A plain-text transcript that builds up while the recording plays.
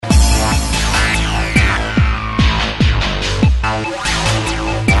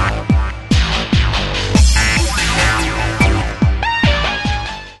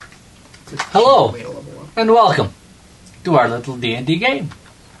Hello, and welcome to our little D&D game.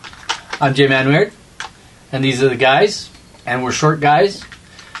 I'm J-Man Weird, and these are the guys, and we're short guys,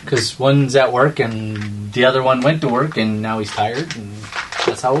 because one's at work, and the other one went to work, and now he's tired, and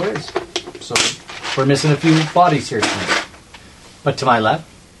that's how it is. So, we're missing a few bodies here tonight. But to my left,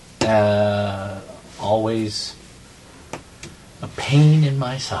 always a pain in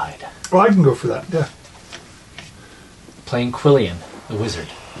my side. Well, I can go for that, yeah. Playing Quillian, the wizard.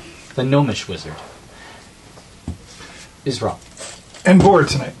 The gnomish wizard. Is Rob. And Boar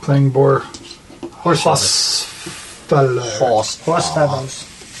tonight, playing Boar Horsefellow. Horsefellows.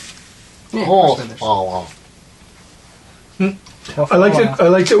 I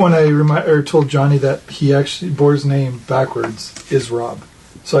liked it when I told Johnny that he actually Boar's name backwards is Rob.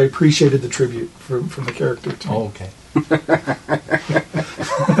 So I appreciated the tribute from the character to me. Oh, okay.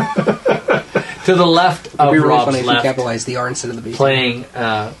 To the left of Rob's if left, you capitalize the R instead of the B. playing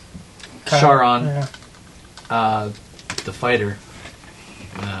Sharon, the fighter,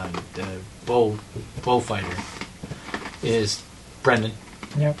 the bow fighter, is Brendan.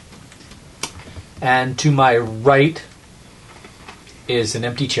 Yep. And to my right is an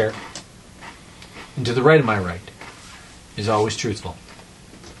empty chair. And to the right of my right is always truthful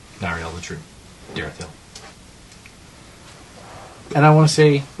Nariel the True, Dareth Hill. And I want to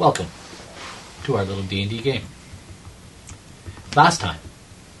say welcome to our little D&D game. Last time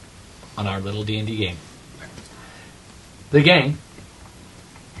on our little D&D game, the gang,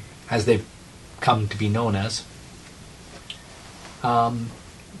 as they've come to be known as,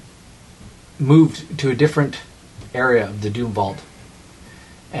 moved to a different area of the Doom Vault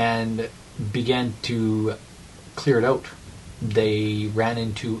and began to clear it out. They ran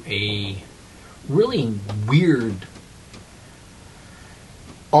into a really weird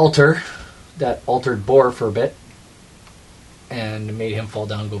altar that altered Boar for a bit and made him fall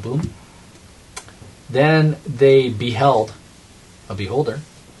down and go boom. Then they beheld a beholder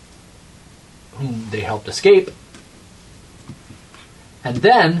whom they helped escape. And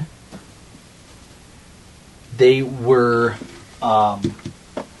then they were Abeloth.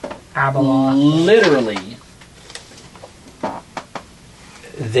 literally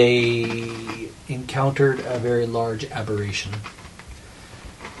they encountered a very large aberration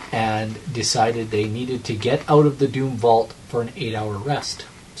and decided they needed to get out of the Doom Vault for an 8-hour rest.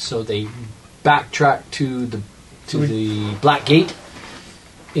 So they backtracked to the Black Gate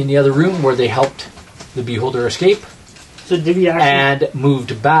in the other room where they helped the Beholder escape. So did he actually... And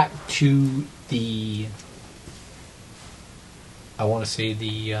moved back to the... I want to say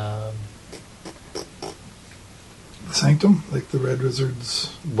the Sanctum, like the Red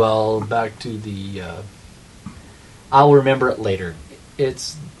Wizards. well, back to the... I'll remember it later.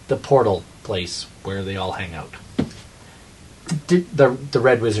 It's the portal place where they all hang out. The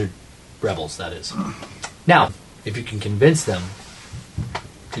Red Wizard rebels, that is. Now, if you can convince them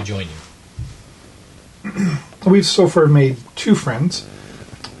to join you. We've so far made 2 friends.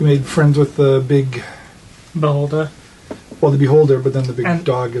 We made friends with the big, Beholder. well, the Beholder, but then the big And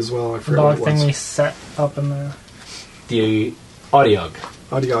dog as well. I The forgot dog what it thing we was. set up in the... The Audiog.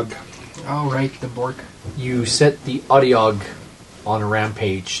 Audiog. Oh, right, the Bork. You set the Audiog on a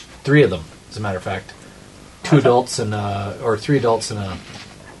rampage. 3 of them, as a matter of fact. 2 adults and or 3 adults and a...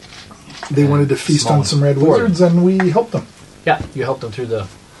 They wanted to feast small on some Red one. Wizards, and we helped them. Yeah, you helped them through the...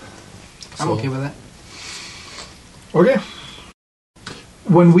 I'm okay with that. Okay.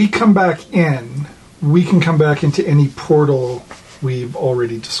 When we come back in, we can come back into any portal we've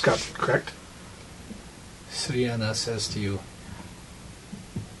already discovered, correct? Sriana says to you,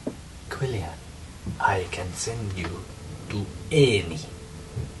 Quillian, I can send you to any.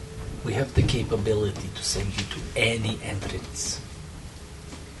 We have the capability to send you to any entrance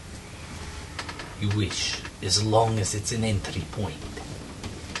you wish, as long as it's an entry point.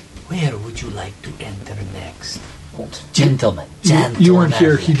 Where would you like to enter next? Gentlemen, You weren't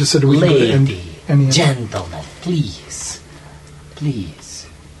here. He just said we can go to lady, any gentlemen, please.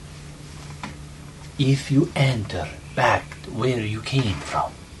 If you enter back where you came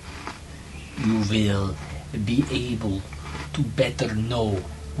from, you will be able to better know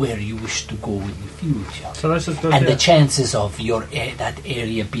where you wish to go in the future. So let's just go And to... the chances of that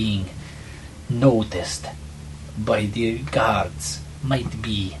area being noticed by the guards might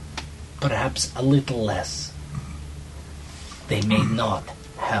be perhaps a little less. They may not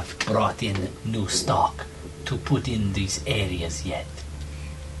have brought in new stock to put in these areas yet.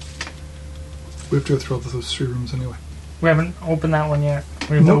 We have to go through all those 3 rooms anyway. We haven't opened that one yet.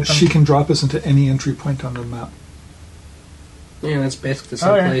 We've No, opened... she can drop us into any entry point on the map. Yeah, that's basically the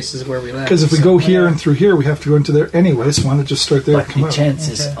same yeah. places where we left. Because if we go here and through here, we have to go into there anyway, so why not just start there But and come the out?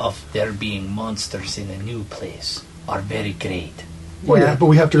 chances Okay. of there being monsters in a new place are very great. Well, yeah, but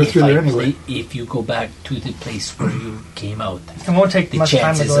we have to go If through I there anyway. if you go back to the place where you came out, It won't take the much time to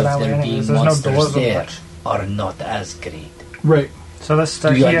chances go of that way there anyways. being There's no doors monsters or there much. are not as great. Right. So let's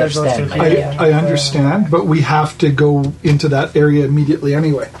start Do you here, go through understand, my here. dear? and I go understand, but we have to go into that area immediately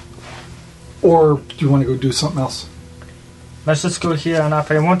anyway. Or do you want to go do something else? Let's just go here and up.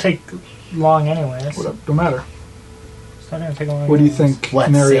 It won't take long anyways. Whatever, don't matter. It's not going to take long What do you anyways. think, What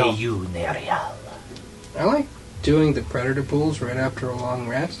Nariel? say you, Nerial? I like doing the predator pools right after a long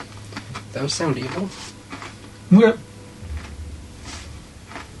rest. Those sound evil. Okay.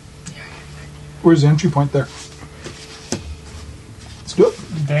 Where's the entry point there? Let's do it.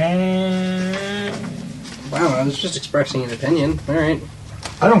 Then... Wow, I was just expressing an opinion. Alright.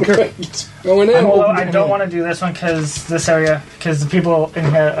 I don't care. It's going in. Although I don't want to do this one because this area, because the people in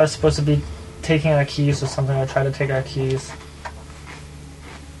here are supposed to be taking our keys or something. I try to take our keys.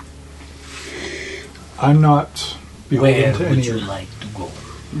 I'm not beholden Where to would any you of like to go?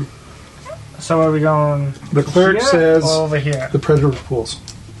 So are we going The cleric here says or over here? the predator pools.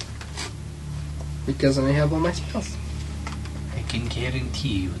 Because I have all my spells. I can guarantee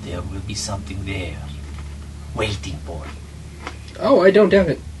you there will be something there, waiting for you. Oh, I don't doubt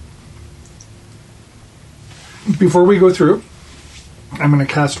it. Before we go through, I'm going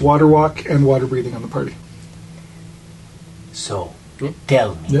to cast Water Walk and Water Breathing on the party. So, Yeah.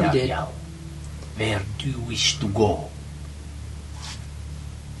 tell me, Yeah. Nerial, where do you wish to go?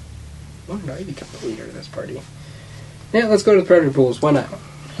 When did I become the leader of this party? Yeah, let's go to the predator pools. Why not?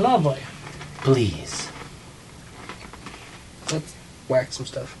 Lovely. Please, Let's whack some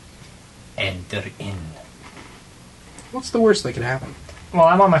stuff. enter in. What's the worst that could happen? Well,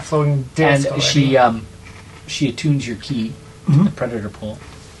 I'm on my floating disc And already. she attunes your key, Mhm. the predator pull.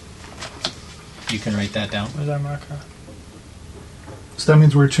 You can write that down. Where's our marker? So that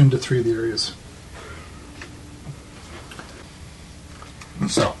means we're tuned to 3 of the areas.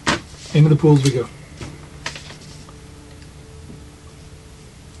 So, Into the pools we go.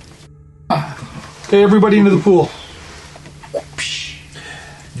 Okay, everybody into the pool.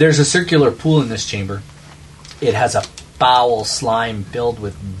 there's a circular pool in this chamber. It has a foul slime filled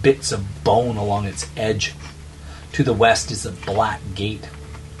with bits of bone along its edge. To the west is a black gate.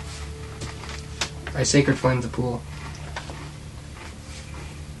 I sacred flame the pool.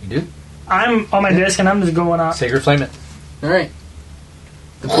 You do? I'm on my disc and I'm just going up. Sacred flame it. Alright.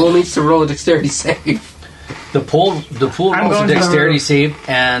 The pool needs to roll a dexterity save. The pool I'm rolls a going to the dexterity roof. save,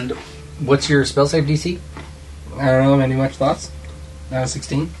 and what's your spell save DC? I don't know, any much thoughts? That was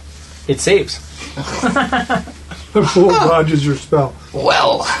 16. It saves. The pool dodges your spell.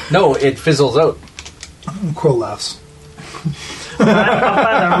 Well. No, it fizzles out. Quill laughs. I'm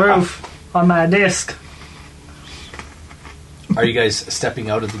up on the roof on my disc. Are you guys stepping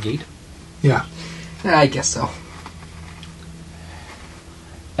out of the gate? Yeah. I guess so.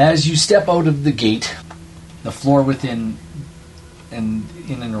 As you step out of the gate, the floor within and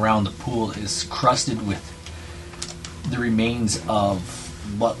in and around the pool is crusted with the remains of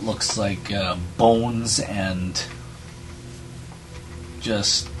what looks like bones and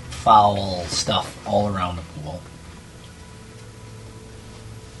just foul stuff all around the pool.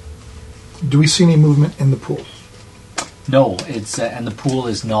 Do we see any movement in the pool? No, it's and the pool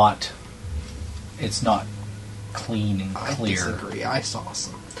is not. It's not clean and I clear. disagree. I saw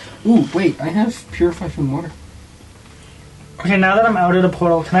some. Ooh, wait, I have purify from water. Okay, now that I'm out of the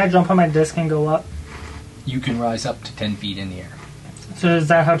portal, can I jump on my disc and go up? You can rise up to 10 feet in the air. So is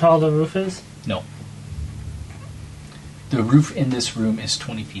that how tall the roof is? No. The roof in this room is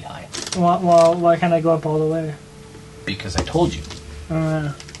 20 feet high Well, why can't I go up all the way? because I told you. You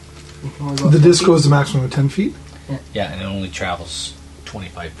can only go up The 10 disc feet. goes a maximum of 10 feet. Yeah, and it only travels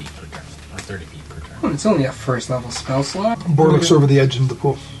 25 feet per turn, or 30 feet per turn. Oh, it's only a first level spell slot. Bor looks over the edge into the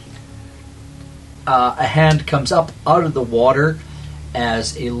pool. A hand comes up out of the water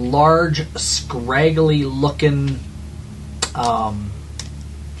as a large, scraggly looking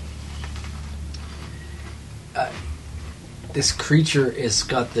this creature is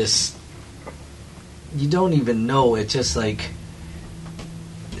got this, you don't even know, it's just like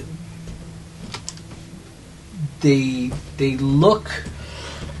they look,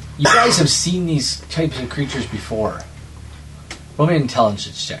 you guys have seen these types of creatures before. Roll me an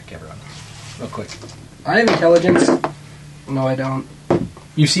intelligence check, everyone, real quick. I have intelligence. No, I don't.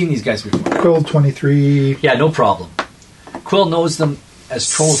 You've seen these guys before. Quill 23. Yeah, no problem. Quill knows them as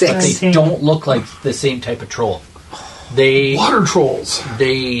trolls, but they 16. don't look like the same type of troll. They Water trolls.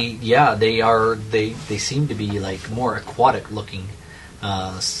 they seem to be like more aquatic looking.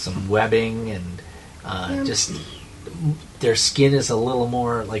 Some webbing and just their skin is a little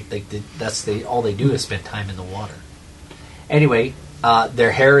more like all they do is spend time in the water. Anyway,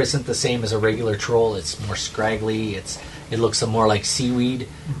 their hair isn't the same as a regular troll. It's more scraggly. It looks more like seaweed.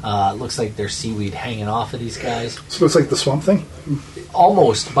 It looks like there's seaweed hanging off of these guys. So it looks like the Swamp Thing.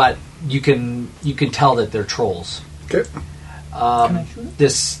 Almost, but you can tell that they're trolls. Okay. Can I shoot it?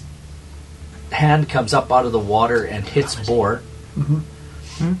 This hand comes up out of the water and hits Boar,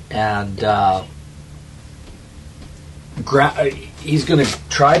 and he's going to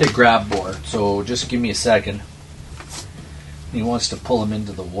try to grab Boar. So just give me a second. He wants to pull him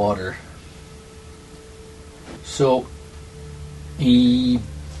into the water. So he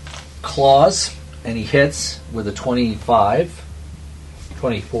claws and he hits with a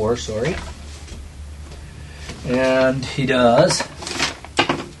 24, sorry. And he does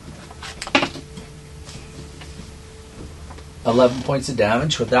 11 points of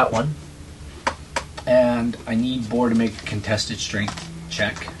damage with that one. And I need Boar to make a contested strength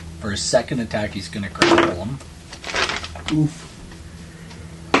check. For his second attack, he's going to grapple him. Oof.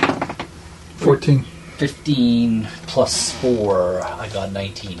 14. 15 plus 4. I got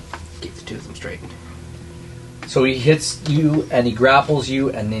 19. Keep the two of them straight. So he hits you and he grapples you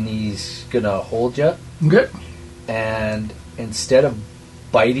and then he's going to hold you. Okay. And instead of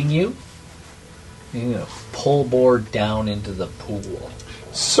biting you, you're going to pull Boar down into the pool.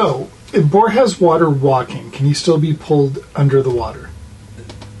 So, if Boar has water walking, can he still be pulled under the water?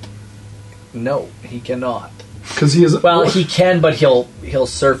 No, he cannot. Because he is. Well, he can, but he'll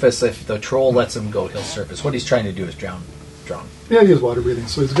surface if the troll lets him go. He'll surface. What he's trying to do is drown. Yeah, he has water breathing,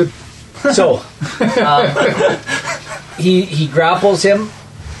 so he's good. So he grapples him,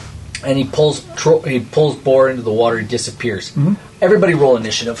 and he pulls Boar into the water. He disappears. Mm-hmm. Everybody, roll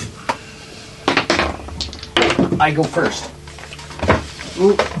initiative. I go first.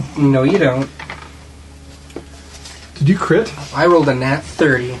 Ooh, no, you don't. Did you crit? I rolled a nat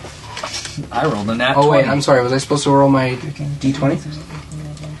 30. I rolled a nat 20. Oh, wait, I'm sorry. Was I supposed to roll my d20?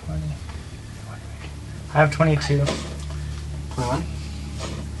 I have 22. 21?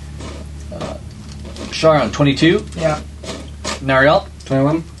 Sharon, 22. Yeah. Nariel,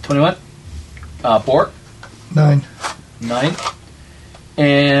 21? 21. Boar, 9. 9.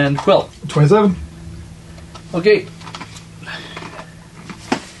 And Quill. 27. Okay.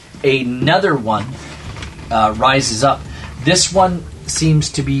 Another one rises up. This one seems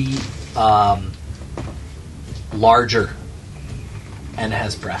to be larger and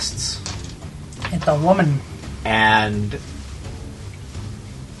has breasts. It's a woman. And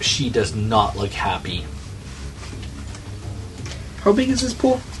she does not look happy. How big is this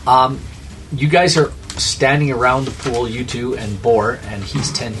pool? You guys are standing around the pool, you two and Boar, and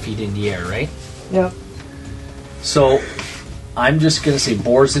he's 10 feet in the air, right? Yep. So I'm just going to say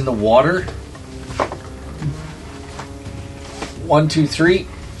Boar's in the water. 1, 2, 3,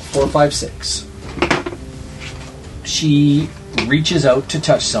 4, 5, 6. She reaches out to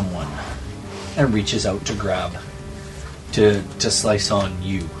touch someone and reaches out to grab, to slice on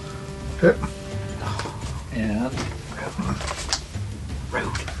you. Okay. And rude.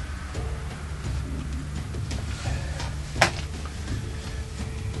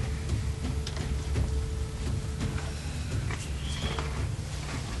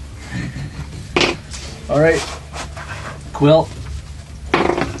 All right, Quill.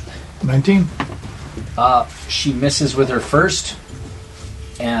 19. She misses with her first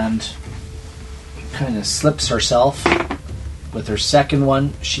and kind of slips herself. With her second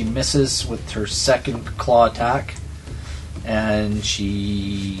one, she misses with her second claw attack. And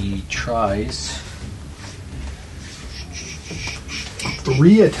she tries...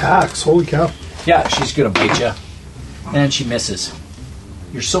 3 attacks. Holy cow. Yeah, she's going to bite you. And she misses.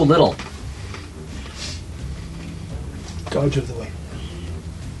 You're so little. Dodge of the way.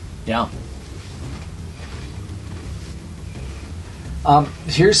 Yeah.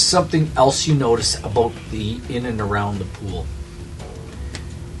 Here's something else you notice about the in and around the pool.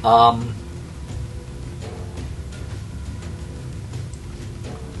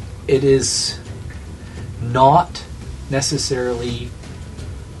 It is not necessarily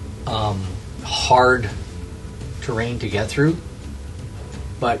hard terrain to get through,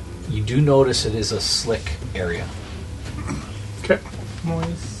 but you do notice it is a slick area. Okay.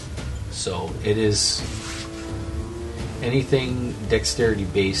 Moist. So it is anything dexterity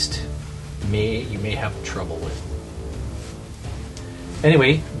based you may have trouble with.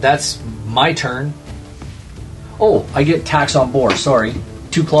 Anyway, that's my turn. Oh, I get attacks on Boar, sorry.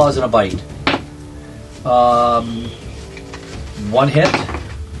 2 claws and a bite. 1 hit,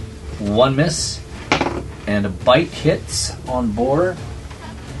 1 miss, and a bite hits on Boar.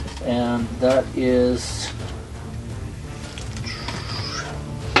 And that is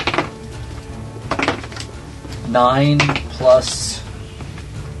 9 plus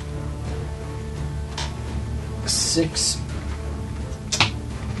 6.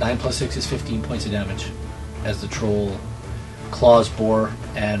 9 plus 6 is 15 points of damage as the troll claws Boar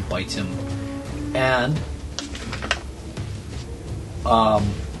and bites him. And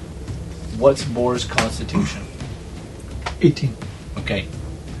what's Boar's constitution? 18. Okay.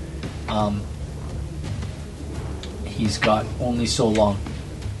 He's got only so long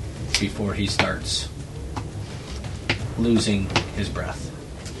before he starts losing his breath.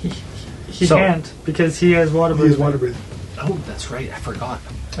 He So- can't because he has water He is breathing. water breathing. Oh, that's right. I forgot.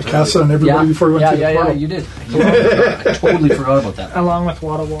 I cast it on everybody before we went through the portal. you did. I totally forgot about that. Along with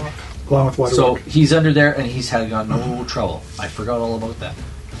water walk. Along with water. So walk. he's under there and he's got no trouble. I forgot all about that.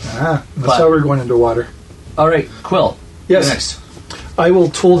 That's but- how we're going into water. All right, Quill. Yes. You're next. I will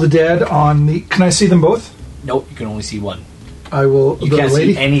toll the dead on the... Can I see them both? Nope, you can only see one. I will... You the can't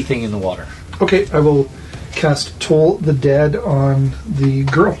lady? see anything in the water. Okay, I will cast Toll the Dead on the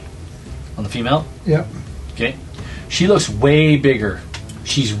girl. On the female? Yeah. Okay. She looks way bigger.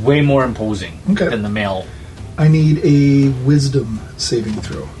 She's way more imposing Okay. than the male. I need a Wisdom saving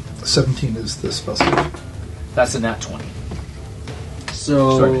throw. 17 is the spell save. That's a nat 20.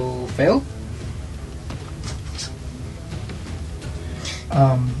 So, Sorry. fail?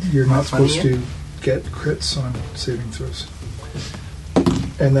 You're not Not funny supposed to get crits on saving throws.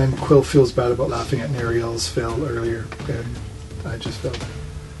 And then Quill feels bad about laughing at Nariel's fail earlier, and I just failed.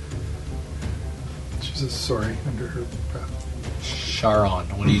 She says sorry under her breath. Sharon,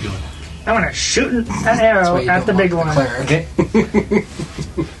 what are you doing? I'm gonna shoot an That's arrow why you at don't the big want one. cleric. Okay.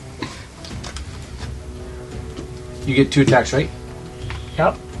 You get 2 attacks, right?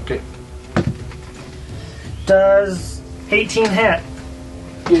 Yep. Okay. Does 18 hit?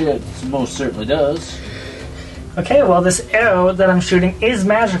 It most certainly does. Okay, well, this arrow that I'm shooting is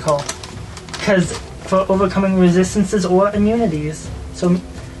magical. Because for overcoming resistances or immunities. So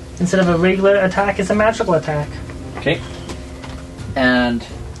instead of a regular attack, it's a magical attack. Okay. And,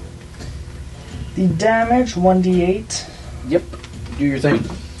 The damage, 1d8, yep, do your thing.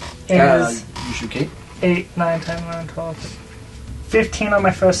 is You shoot Kate. 8, 9, 10, 11, 12, 15 on my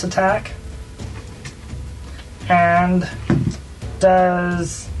first attack. And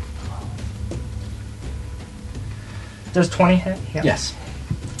does 20 hit? Yeah. Yes.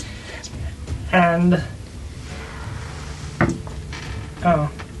 And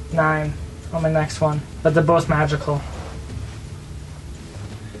 9 on my next one. But they're both magical.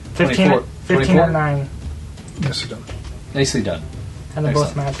 15, 24. 15 and 9. Yes, you're done. Nicely done. And they're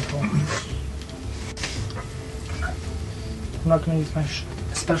both Excellent. magical. I'm not going to use my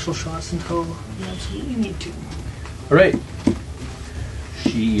special shots until we absolutely need to. All right.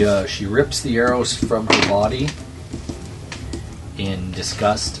 She rips the arrows from her body in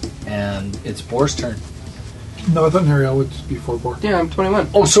disgust, and it's Boar's turn. No, I thought Nariel would be 4 Boar. Yeah, I'm 21.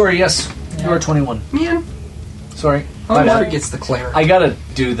 Oh, sorry. Yes, Yeah. you are 21. Man, Sorry. how My much bad. gets the cleric? I gotta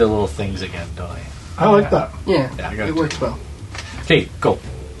do the little things again, don't I? I like that. Yeah, Yeah, I got it it. works well. Okay, go.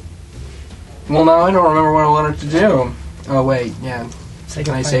 Well, now I don't remember what I wanted to do. Oh, wait, yeah. Sacred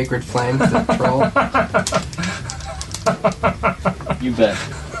Can I Flame. Sacred Flame the troll? You bet.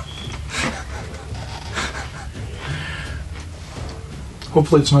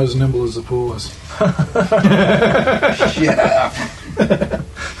 Hopefully it's not as nimble as the pool is. Yeah.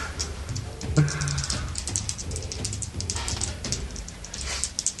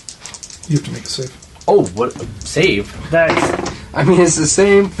 You have to make a save. Oh, what save? That's I mean, it's the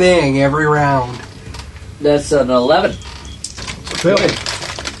same thing every round. That's an 11. Fail.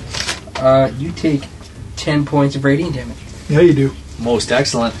 You take 10 points of radiant damage. Yeah, you do. Most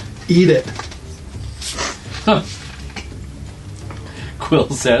excellent. Eat it. Quill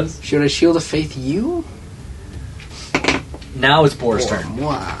says. Should I Shield of Faith you? Now it's Boar's turn.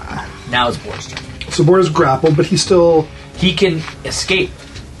 Mwah. Now it's Boar's turn. So Boar is grappled, but he's still... He can escape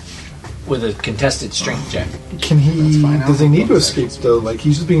with a contested strength check. Can he... That's fine. Does he I'll need to roll escape, seconds. though? Like,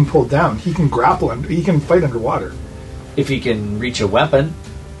 he's just being pulled down. He can grapple, and he can fight underwater. If he can reach a weapon,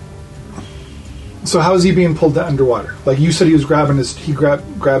 So how is he being pulled down underwater? Like, you said he was grabbing his... He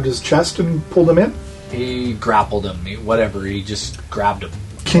grabbed his chest and pulled him in? he grappled him. Whatever. He just grabbed him.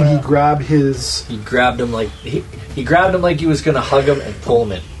 Can he grab his... He grabbed him like he grabbed him like he was going to hug him and pull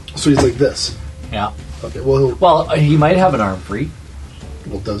him in. So he's like this. Yeah. Okay, well, Well, he might have an arm free.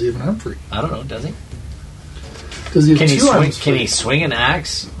 does he have an arm free? I don't know. Does he? Does he have Can he two swing? arms Can free? he swing an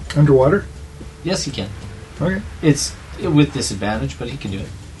axe? Underwater? Yes, he can. Okay. It's With disadvantage, but he can do it.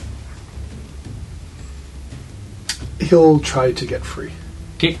 He'll try to get free.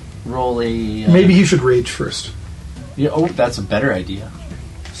 Okay, roll a... Maybe he should rage first. Yeah, that's a better idea.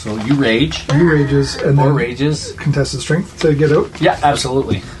 So you rage. He rages and Or then rages. contested strength to get out. Yeah,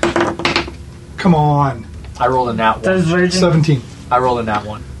 absolutely. Come on. I rolled a nat one. Does raging 17. I rolled a nat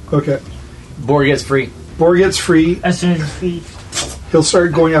one. Okay. Boar gets free. Boar gets free. as soon as his feet? He'll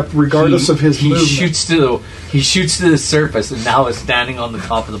start going up regardless of his movement. He shoots to the surface and now is standing on the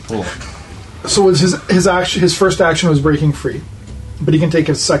top of the pool. So was his action? His first action was breaking free, but he can take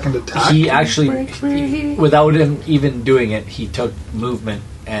his second attack. He actually, without him even doing it, he took movement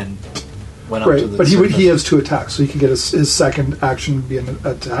and went up to right, the but surface. he has 2 attacks, so he could get his second action to be an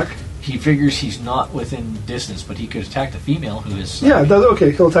attack. He figures he's not within distance, but he could attack the female who is... Yeah,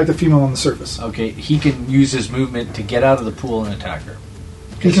 okay. He'll attack the female on the surface. Okay, he can use his movement to get out of the pool and attack her.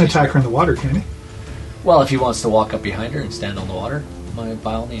 He can attack her in the water, can't he? Well, if he wants to walk up behind her and stand on the water,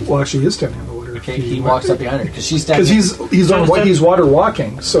 by all means. Well, actually, he is standing on the water. Okay, he walks up behind her because she's standing. Because he's water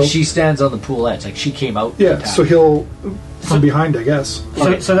walking. So she stands on the pool edge, like she came out. to yeah, attack. so he'll from behind, I guess.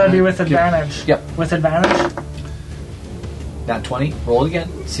 So that'd be with advantage. Yep. With advantage? Nat 20. Roll it again.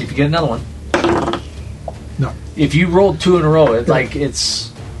 See if you get another one. No. If you rolled 2 in a row, it's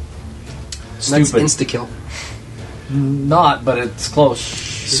That's stupid. insta-kill. Not, but it's close.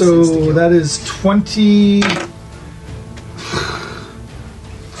 So that is 20.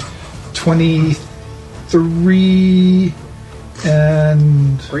 23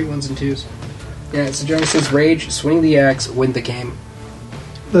 and Great 1s and 2s. Yeah, so Johnny says rage, swing the axe, win the game.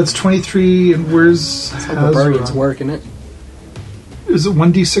 that's 23. And where's That's how the bargains Hazaron? work, isn't it? Is it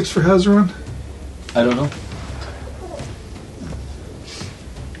 1d6 for Hazaron? I don't know.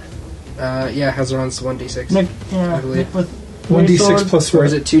 Yeah, Hazaron's 1d6. Nick, yeah. I believe. With 1d6 sword, plus Or what?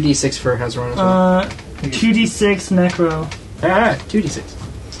 is it 2d6 for Hazaron as well? 2d6 necro. 2d6.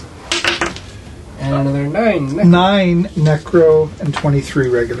 And another 9. 9 necro and 23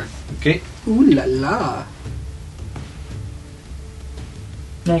 regular. Okay. Ooh la la.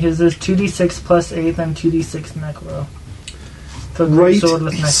 Yeah, because there's 2d6 plus 8 and 2d6 necro. For Right, sword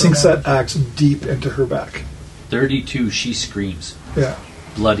with he necro sinks damage. that axe deep into her back. 32. She screams. Yeah.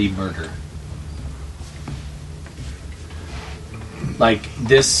 Bloody murder. Like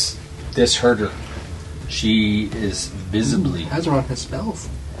this hurt her. She is visibly Hazaron has spells.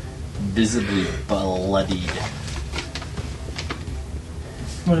 bloodied.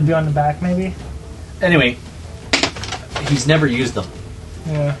 Would it be on the back, maybe? Anyway, he's never used them.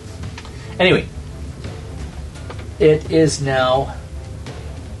 Yeah. Anyway, it is now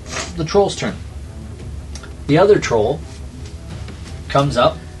the troll's turn. The other troll comes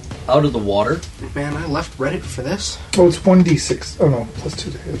up out of the water. Man, I left Reddit for this. Oh, it's 1d6. Oh no, plus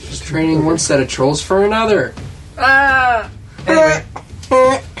 2 to hit. Just training one set of trolls for another. Anyway,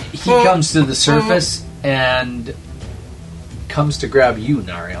 he comes to the surface and comes to grab you,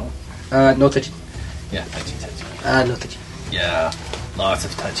 Nariel. No touchy. Yeah, touchy. No touchy. Yeah, lots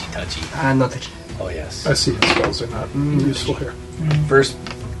of touchy. No touchy. Oh yes. I see his spells are not useful here. First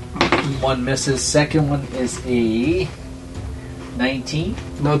one misses. Second one is a 19.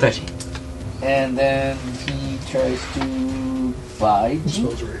 No touchy. And then he tries to bite. His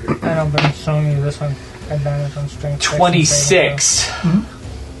spells are right here. I know, but I'm showing you this one. Advantage on strength. checks and 26.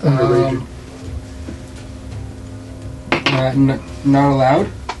 Under raging. Not allowed.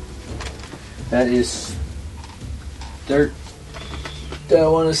 That is... I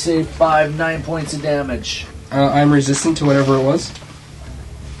want to say 9 points of damage. I'm resistant to whatever it was.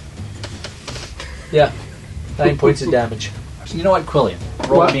 Yeah. 9 points of damage. You know what, Quillian?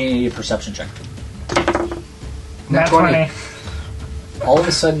 Roll What? me a perception check. Nat 20. All of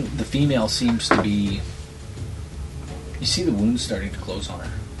a sudden, the female seems to be... You see the wounds starting to close on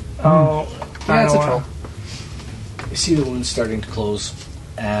her. Oh, Yeah, it's a I know troll. You see the wounds starting to close,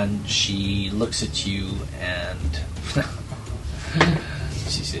 and she looks at you, and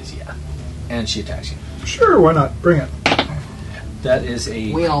she says, "Yeah," and she attacks you. Sure, why not? Bring it. That is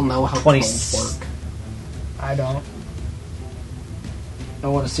a We all know how 20. trolls work. I don't. I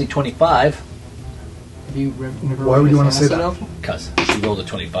want to say 25 Have you never Why would you run wanna say acid that? elf? because she rolled a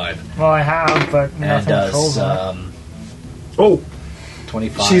 25 Well, I have, but and nothing trolls does on it. Oh,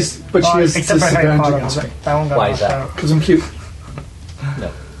 25. she Well, has except for Harry disadvantage Potter, against me. that one got Why is knocked that? out. Because I'm cute.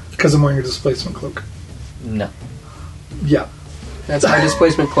 no, Because I'm wearing a displacement cloak. no. Yeah. That's how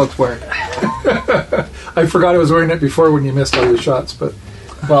displacement cloaks work. I forgot I was wearing it before when you missed all your shots, but...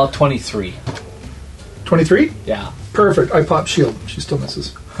 Well, 23. 23? Yeah. Perfect. I pop shield. She still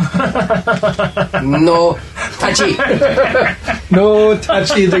misses. No touchy. No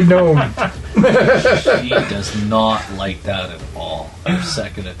touchy the gnome. She does not like that at all. Her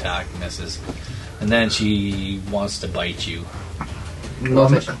second attack misses. And then she wants to bite you.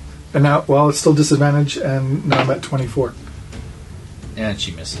 Love it. And now, well, it's still disadvantage, and now I'm at 24. And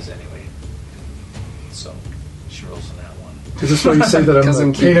she misses anyway. So she rolls on that one. Is this why you say that I'm 'Cause a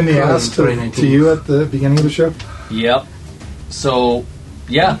I'm pain in the keep ass to 2019. you at the beginning of the show? Yep. So,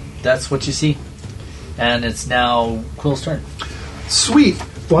 yeah, that's what you see. And it's now Quill's turn. Sweet.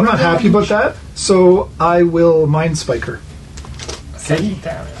 Well, I'm not happy about that, so I will Mind Spike her. Okay.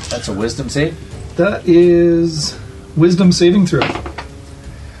 Damn it. That's a wisdom save. That is Wisdom saving throw.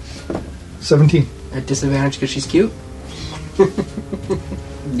 17. At disadvantage because she's cute.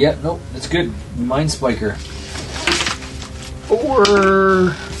 Yeah, no, that's good. Mind Spiker.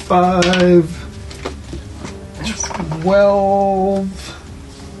 4, 5, 12.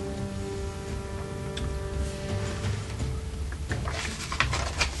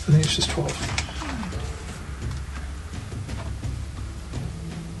 I think it's just 12.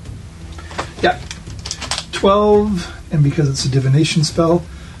 Yeah. 12, and because it's a divination spell,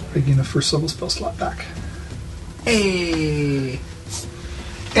 I gain a first level spell slot back. Hey.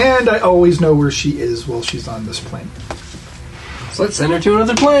 And I always know where she is while she's on this plane. So let's send her to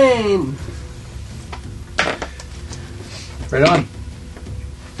another plane. Right on.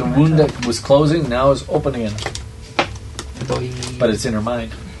 The wound that was closing now is open again. But it's in her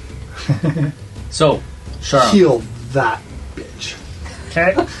mind. So, Sharon. Heal that bitch.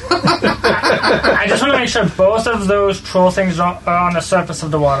 Okay. I just want to make sure both of those troll things are on the surface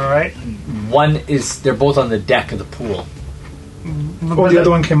of the water, right? One is, they're both on the deck of the pool. Oh, the other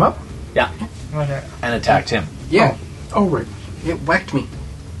one came up? Yeah. Okay. And attacked him. Yeah, Oh, right. it whacked me.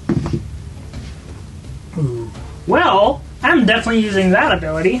 Ooh. Well, I'm definitely using that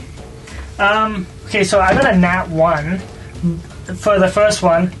ability. Okay, so I got a nat 1 for the first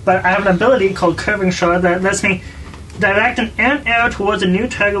one, but I have an ability called Curving Shot that lets me direct an errant arrow towards a new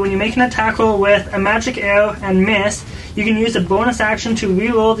target. When you make an attack roll with a magic arrow and miss, you can use a bonus action to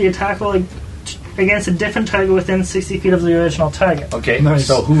reroll the attack roll against a different target within 60 feet of the original target. Okay, Nice.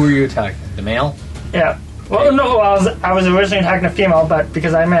 so who were you attacking? The male? Yeah. Well, no, I was originally attacking a female, but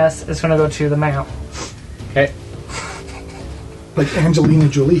because I missed, it's going to go to the male. Okay. Like Angelina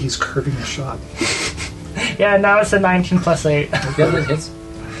Jolie, he's curving a shot. Yeah, now it's a 19 plus 8. Yeah, that hits.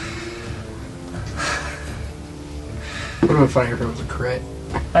 Would have been funnier if it was a crit.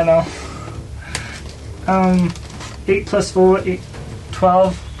 I know. 8 plus 4,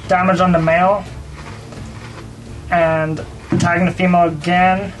 12 damage on the male. And attacking the female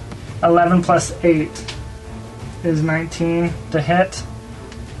again, 11 plus 8 is 19 to hit.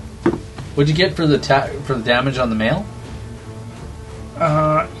 What'd you get for the damage on the male?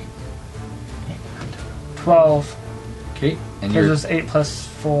 12. Okay. And Because you're it's 8 plus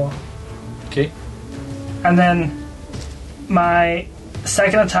 4. okay. And then my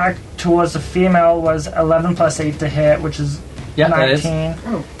second attack towards the female was 11 plus 8 to hit, which is Yeah, that is. 19.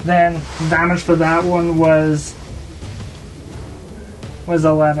 Oh. Then damage for that one was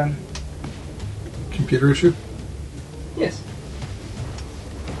 11. Computer issue? Yes.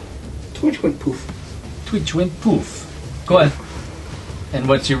 Twitch went poof. Twitch went poof. Go ahead. And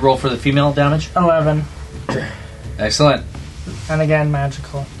what's your roll for the female damage? 11. Excellent. And again,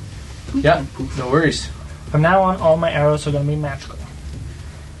 magical. Yeah, no worries. From now on, all my arrows are going to be magical.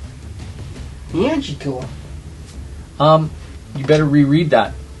 Magical. You better reread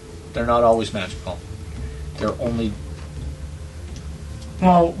that. They're not always magical. They're only.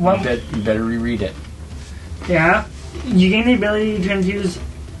 Well, You better reread it. yeah, you gain the ability to infuse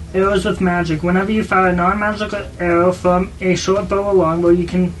arrows with magic. Whenever you fire a non-magical arrow from a short bow or longbow, you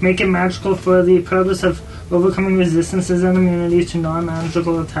can make it magical for the purpose of overcoming resistances and immunities to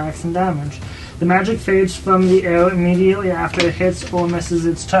non-magical attacks and damage. The magic fades from the arrow immediately after it hits or misses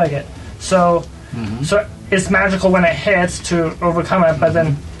its target. So it's magical when it hits to overcome it, but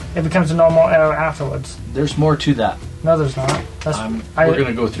then it becomes a normal arrow afterwards. There's more to that. No, there's not. That's, We're going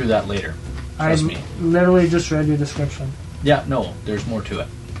to go through that later. Trust me. Literally just read your description. Yeah, no, there's more to it.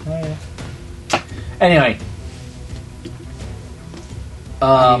 Okay. Anyway.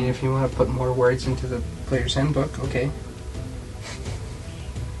 I mean, if you want to put more words into the player's handbook, okay.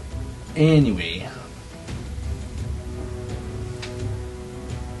 Anyway.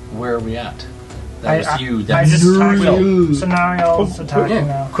 Where are we at? That was you. I That's just attacked Quill. you. So Nariel's attacking yeah.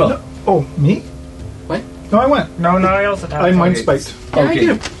 now. Quill. Oh, me? What? No, I went. No, Nariel's attacking. I mind Okay. spiked. Yeah, Okay.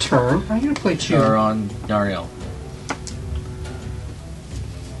 I get a turn. I get to play two. You're on Nariel.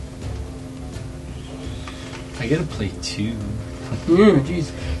 I get to play two.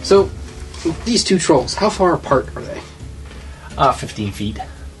 Jeez. So, these two trolls, how far apart are they? 15 feet.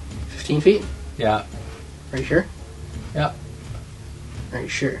 15 15 feet? Yeah. Are you sure? Yeah. Are you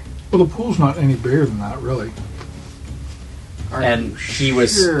sure? Well, the pool's not any bigger than that, really. Are And you he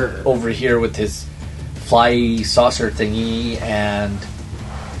was sure? over here with his fly saucer thingy and...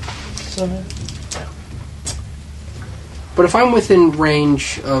 But if I'm within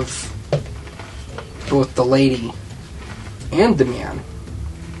range of both the lady and the man,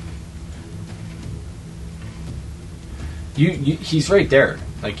 he's right there.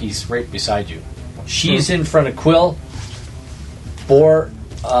 Like, he's right beside you. She's in front of Quill. Boar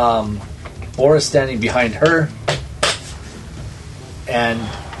is standing behind her. And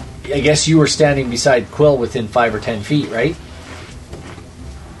I guess you were standing beside Quill within 5 or 10 feet, right?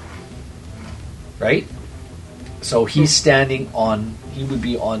 Right? So he's standing on... He would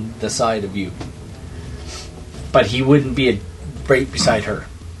be on the side of you. But he wouldn't be right beside her.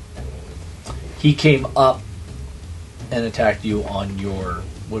 He came up and attacked you on your...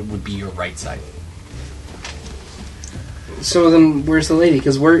 What would be your right side. so then where's the lady?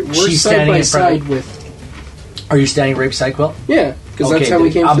 Because we're She's side standing by in front side of- with. Are you standing right beside Quill? Yeah, because that's how we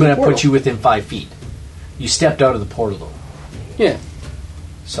then came I'm to the gonna portal. put you within 5 feet. You stepped out of the portal, though. Yeah,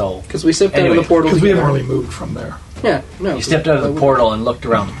 So because we stepped out Anyway, of the portal. Because we haven't together. really moved from there. Yeah, no. you stepped out of the portal and looked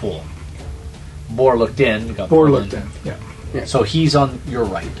around the pool. Boar looked in. Got Boar pulled looked in. Yeah. So he's on your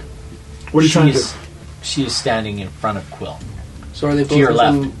right. What are you trying to do? She is standing in front of Quill. So are they both To your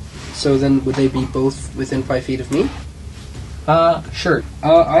within, So then would they be both within 5 feet of me? Sure.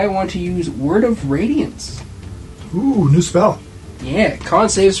 I want to use Word of Radiance. Ooh, new spell. Yeah, con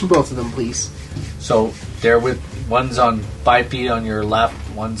saves from both of them, please. So they're with... One's on 5 feet on your left,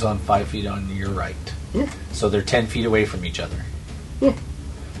 one's on 5 feet on your right. Yeah. So they're 10 feet away from each other. Yeah.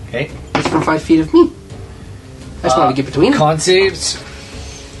 Okay. It's from 5 feet of me. I just want to get between them. Con saves.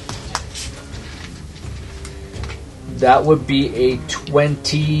 That would be a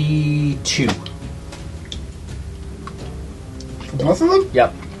 22. Both of them?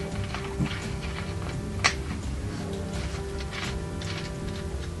 Yep.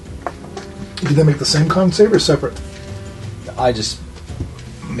 Did they make the same con save or separate? I just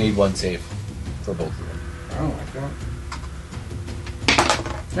made one save for both of them. Oh my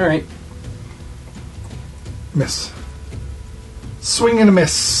god. Alright. Miss. Swing and a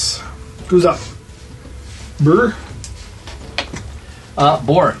miss. Who's up? Burr.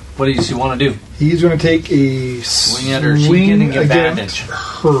 Boar, what do you want to do? He's going to take a Swing at her. She can get advantage.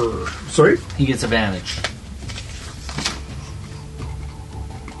 Her. Sorry? He gets advantage.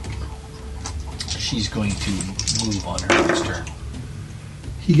 She's going to move on her next turn.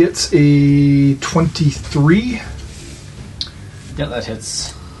 He gets a 23. Yeah, that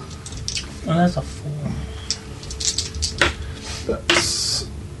hits. Oh, that's a 4. That's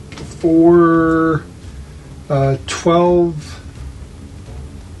 4, 12.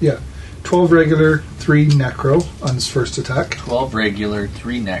 Yeah, 12 regular, 3 necro on his first attack. 12 regular,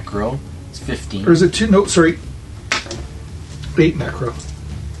 3 necro. It's 15. Or is it 2? No, sorry. 8 necro.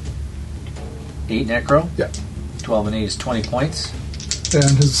 8 necro. Yeah. 12 and 8 is 20 points. And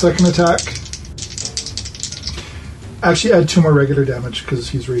his second attack. Actually, add 2 more regular damage because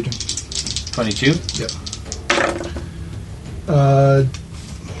he's raging. 22. Yep.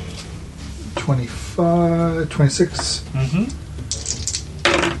 25, 26, Mm-hmm.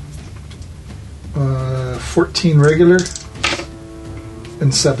 14 regular,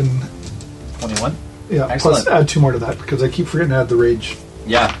 and 7. 21. Yeah, Excellent. plus add 2 more to that because I keep forgetting to add the rage.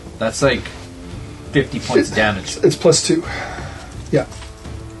 Yeah, that's like 50 points of damage. It's plus 2. Yeah.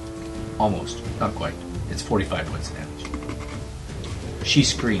 Almost. Not quite. It's 45 points of damage. She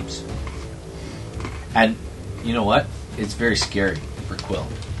screams. And you know what? It's very scary for Quill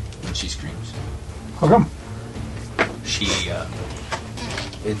when she screams. How come? She,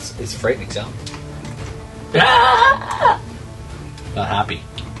 it's frightening sound. Not happy.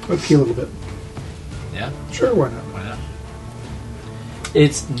 Let's pee a little bit. Yeah? Sure, why not? Why not?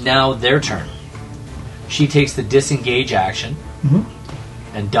 It's now their turn. She takes the disengage action Mhm.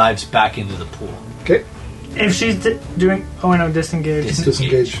 and dives back into the pool. Okay, If she's doing... Oh, no, disengage.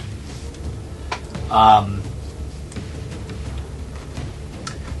 disengage.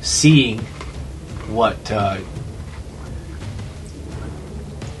 Seeing what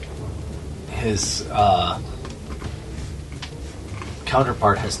his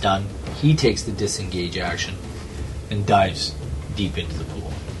counterpart has done, he takes the disengage action and dives deep into the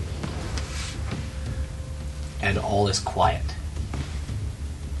pool. And all is quiet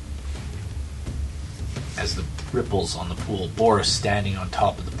as the ripples on the pool. Boris standing on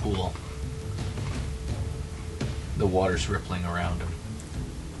top of the pool. The water's rippling around him.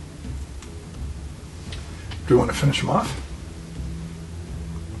 Do you want to finish him off?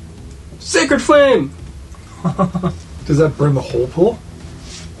 Sacred flame! Does that burn the whole pool?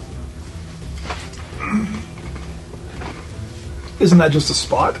 Isn't that just a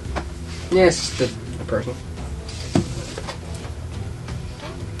spot? Yeah, it's just a person.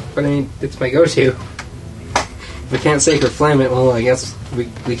 But I mean, it's my go-to. If we can't sacred flame it, well, I guess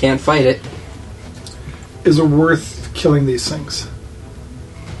we can't fight it. Is it worth killing these things?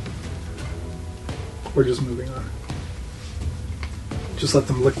 Or just moving on? Just let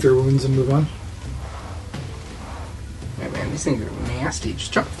them lick their wounds and move on? Oh, man, these things are nasty.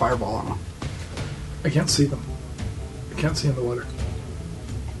 Just chuck a fireball on them. I can't see them. I can't see in the water.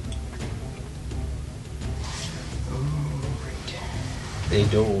 They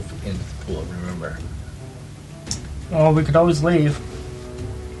dove into the pool, remember? Well, we could always leave.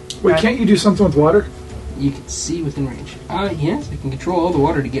 Wait, can't you do something with water? You can see within range. Yes, I can control all the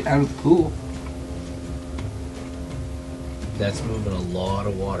water to get out of the pool. That's moving a lot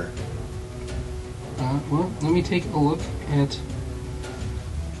of water. Well, let me take a look at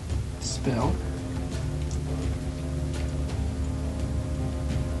spell.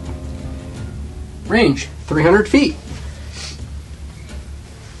 Range, 300 feet.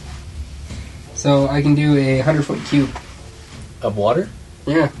 So I can do a 100-foot cube. Of water?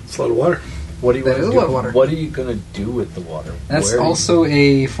 Yeah, It's a lot of water. What do you That want is to a do? lot of water. What are you going to do with the water? that's Where are you- also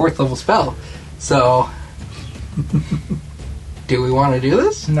a 4th level spell. So, do we want to do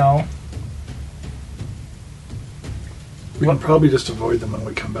this? No. We can probably just avoid them when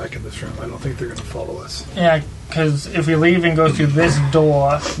we come back in this room. I don't think they're going to follow us. Yeah, because if we leave and go through this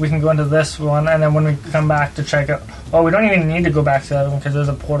door, we can go into this one, and then when we come back to check it, we don't even need to go back to that room because there's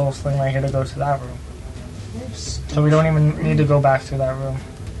a portal thing right here to go to that room. So we don't even need to go back to that room.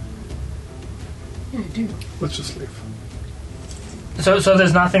 Yeah, I do. Let's just leave. So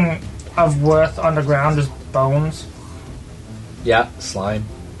there's nothing of worth underground, just bones. Yeah, slime.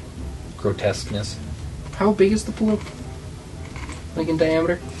 Grotesqueness. How big is the pool? Like in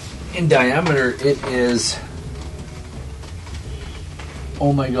diameter? In diameter, it is...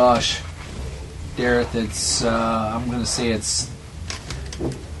 Oh my gosh. Dareth, it's... I'm going to say it's...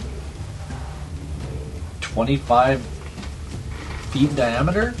 25 feet in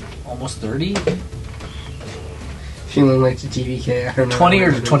diameter? Almost 30? Feeling like the TVK, I don't know. 20 or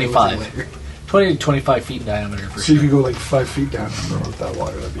Whatever it was 25? later. 20 to 25 feet in diameter for So you sure. could go like 5 feet down and remove that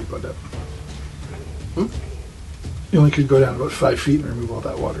water. That'd be about it. Hmm? You only could go down about 5 feet and remove all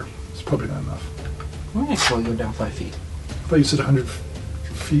that water. It's probably not enough. Why did I actually go down 5 feet? I thought you said 100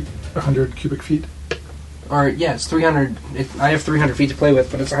 feet, 100 cubic feet. Or, yeah, it's 300. I have 300 feet to play with,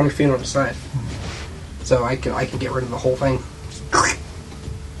 but it's 100 feet on the side. So I can get rid of the whole thing.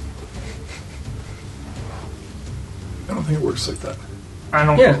 I don't think it works like that. I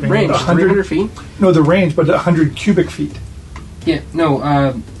don't Yeah, think we range, need- 300 feet. No, the range, but 100 cubic feet. Yeah,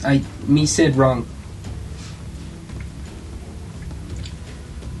 no, me said wrong.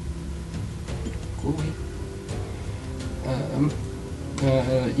 Cool.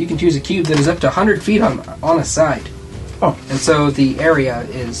 You can choose a cube that is up to 100 feet on a side. Oh. And so the area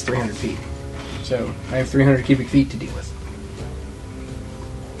is 300 feet. So I have 300 cubic feet to deal with.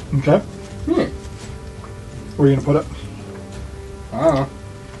 Okay. Hmm. Where are you going to put it? Ah.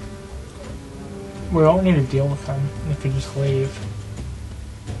 We don't need to deal with them if we just leave.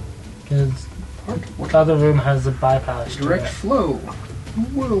 Because the other room has a bypass to Direct it. flow.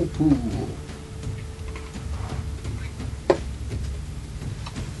 Whirlpool.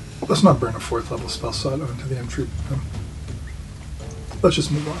 Let's not burn a 4th level spell slot onto the entry. Let's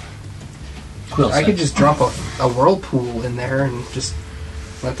just move on. Quill I set. could just drop a whirlpool in there and just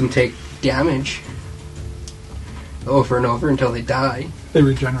let them take damage over and over until they die. They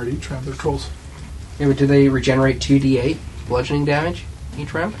regenerate each round. They're trolls. Yeah, but do they regenerate 2d8 bludgeoning damage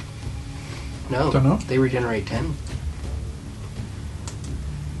each round? No. Don't know. They regenerate 10.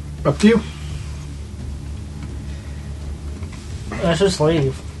 Up to you. Let's just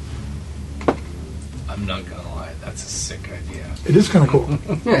leave. I'm not going to lie. That's a sick idea. It is kind of cool.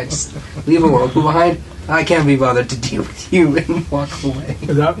 Yeah, just leave a whirlpool behind. I can't be bothered to deal with you and walk away.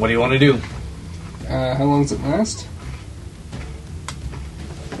 Is that What do you want to do? How long does it last?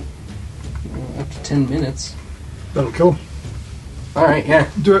 Up to 10 minutes. that'll kill him. Alright, yeah.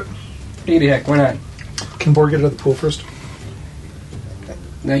 Do it. Eat heck, why not? Can Borg get out of the pool first?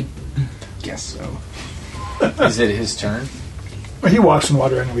 I guess so. Is it his turn? He walks in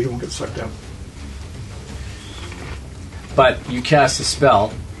water anyway. He won't get sucked down. But you cast a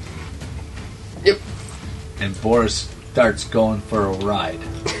spell, Yep. and Boris starts going for a ride.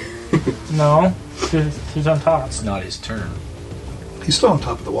 No, he's on top. It's not his turn. He's still on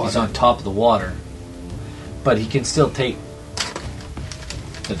top of the water. He's on top of the water, but he can still take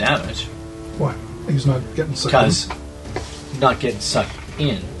the damage. What? He's not getting sucked Because he's not getting sucked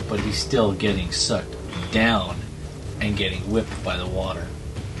in, but he's still getting sucked down and getting whipped by the water.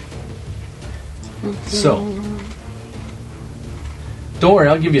 So, don't worry,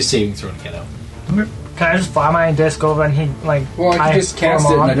 I'll give you a saving throw to get out. in. Okay. Can I just fly my disc over and he like? Well, I can just cast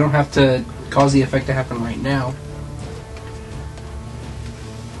it, him and I on? don't have to cause the effect to happen right now.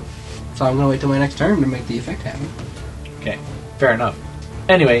 So I'm gonna wait till my next turn to make the effect happen. Okay, fair enough.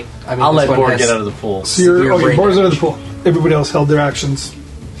 Anyway, I mean, I'll this let one Bor has get out of the pool. So you're, Severe okay, brain Bor's out of the damage. pool. Everybody else held their actions.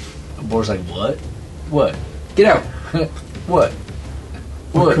 Bor's like, what? What? Get out! What?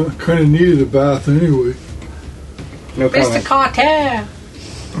 What? Kind of needed a bath anyway. No comment. Carter!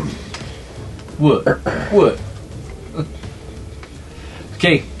 What? What?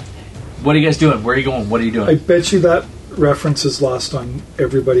 Okay, what are you guys doing? Where are you going? What are you doing? I bet you that reference is lost on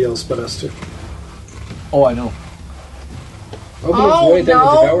everybody else but us two. Oh, I know. Open a void that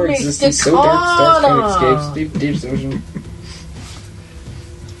will devour existence so dark stars can't escape deep ocean.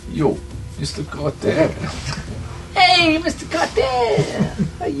 Yo, Mr. Carter. Hey, Mr. Carter!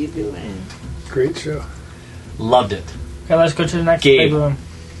 How you doing? Great show. Loved it. Okay, let's go to the next Gabe. big room.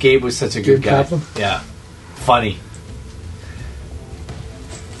 Gabe was such a good Gabe guy. Kaplan? Yeah. Funny.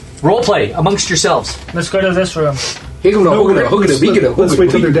 Role play amongst yourselves. Let's go to this room. Let's wait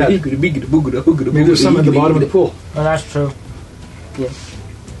till they're dead. Maybe there's some at the bottom of the pool. Oh, that's true. Yeah.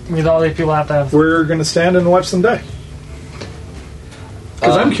 Because all these people have to have. We're going to stand and watch them die.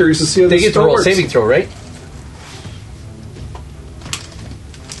 Because I'm curious to see how They this get to spell roll a works. saving throw, right?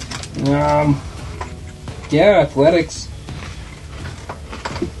 Yeah, athletics.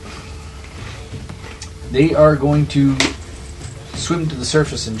 They are going to swim to the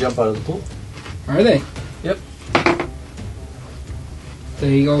surface and jump out of the pool. Are they? Yep.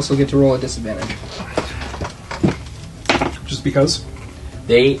 They also get to roll a disadvantage. Just because.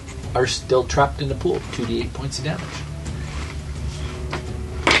 They are still trapped in the pool. 2d8 points of damage.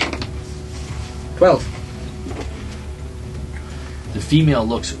 12. The female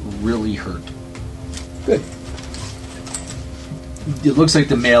looks really hurt. Good. It looks like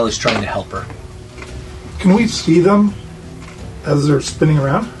the male is trying to help her. Can we see them as they're spinning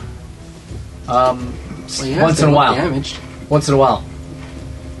around? Well, yeah, Once they in a look while. Damaged. Once in a while,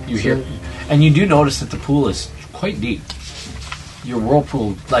 you hear, and you do notice that the pool is quite deep. Your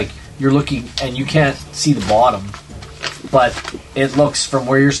whirlpool, like you're looking, and you can't see the bottom, but it looks from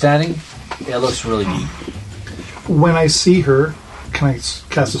where you're standing, it looks really deep. When I see her, can I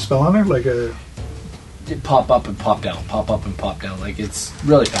cast a spell on her? Like a. It pop up and pop down, pop up and pop down. Like it's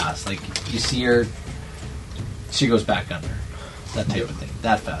really fast. Like you see her, she goes back under. That type of thing.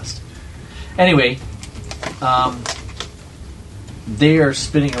 That fast. Anyway, they are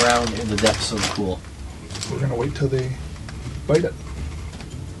spinning around in the depths of the pool. We're going to wait till they bite it.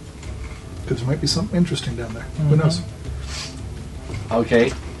 Because there might be something interesting down there. Who knows?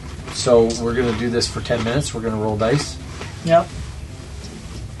 Okay, so we're going to do this for 10 minutes. We're going to roll dice. Yep.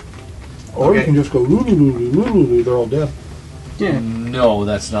 Or Okay. you can just go, "Loo-loo-loo-loo-loo-loo," they're all dead. Yeah. No,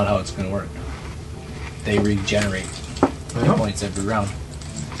 that's not how it's going to work. They regenerate hit know. points every round.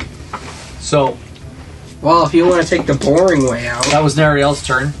 So, Well, if you want to take the boring way out, that was Nariel's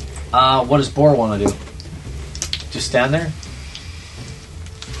turn. What does Bor want to do? Just stand there?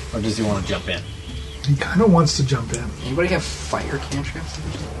 Or does he want to jump in? He kind of wants to jump in. anybody have fire cantrips that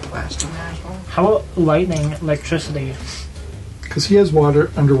are just blasting that as well? How about lightning, electricity? Because he has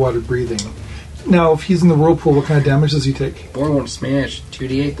underwater breathing. Now, if he's in the whirlpool, what kind of damage does he take? Born one smash,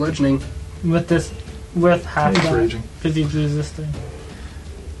 2d8 bludgeoning. With half He's that, raging. because he's resisting.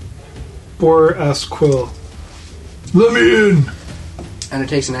 Bor asks Quill, "Let me in!" And it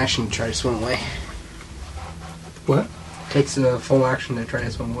takes an action to try to swim away. What? Takes a full action to try to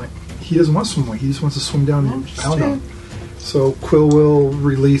swim away. He doesn't want to swim away. He just wants to swim down and pound Understand. him. So Quill will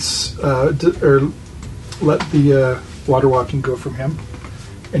release, or let the water walking go from him.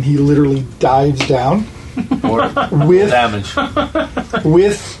 And he literally dives down Or with damage.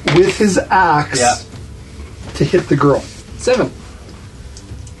 with his axe Yeah. to hit the girl. 7.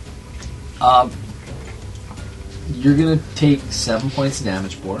 You're going to take 7 points of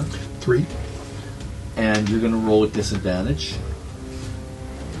damage, Bor. 3. And you're going to roll with disadvantage.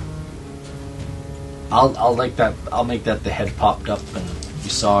 I'll like that. I'll make that the head popped up and you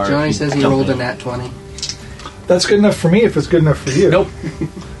saw her. Johnny says he jump rolled a in. nat 20. That's good enough for me if it's good enough for you. Nope.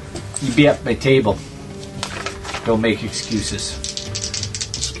 You be at my table. Don't make excuses.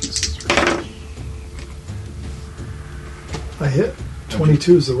 I hit.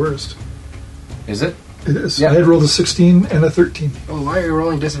 22 is the worst. Is it? It is. Yeah. I had rolled a 16 and a 13. Oh, why are you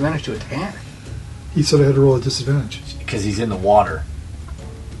rolling disadvantage to attack? He said I had to roll a disadvantage. Because he's in the water.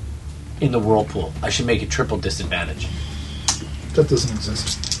 in the whirlpool. I should make it triple disadvantage. That doesn't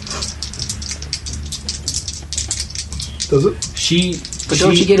exist. Does it? But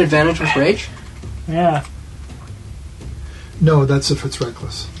don't you get advantage with rage? Yeah. No, that's if it's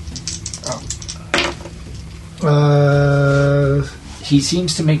reckless. Oh. He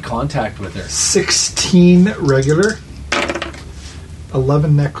seems to make contact with her. 16 regular,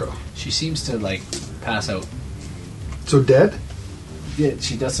 11 necro. She seems to like pass out. So dead? Yeah,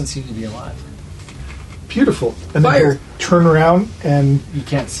 she doesn't seem to be alive. Beautiful. And Fire. then he'll turn around and You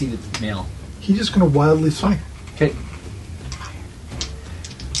can't see the male. he's just going to wildly swing. Okay.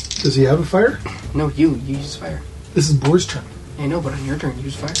 Does he have a fire? No, you use fire. This is Boar's turn. I know, but on your turn,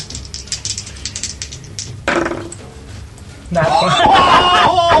 use fire.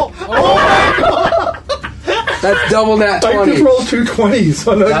 That's double that I 20. just rolled 2 20s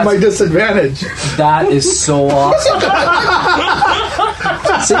on my disadvantage. That is so awesome.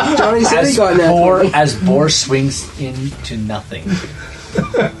 See, Johnny said he got that 20. As Boar swings into nothing.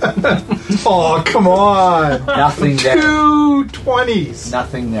 Oh, come on. Nothing 2 there. 20s.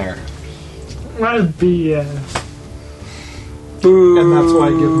 Nothing there. What BS. And that's why I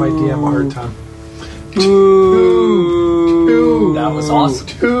give my DM a hard time. Boo. That was awesome.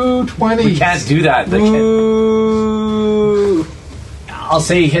 2 20s. We can't do that. They can't. Boo. I'll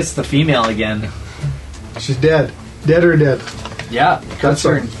say he hits the female again. She's dead. Dead or dead. Yeah, cuts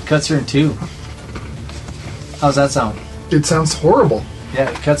her in two. How's that sound? It sounds horrible. Yeah,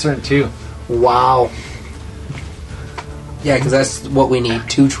 it cuts her in two. Wow. Yeah, because that's what we need.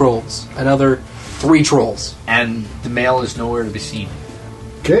 2 trolls. Another 3 trolls. And the male is nowhere to be seen.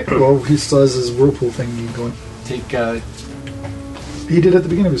 Okay, well, he still has his whirlpool thing going. Take, He did at the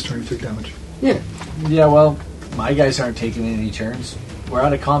beginning of his turn, he took damage. Yeah. yeah, well, my guys aren't taking any turns. We're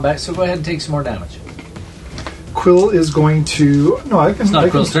out of combat, so go ahead and take some more damage. Quill is going to... No, I can... It's not I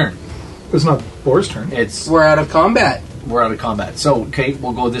Quill's can, turn. It's not Boar's turn. It's We're out of combat. we're out of combat. So, okay,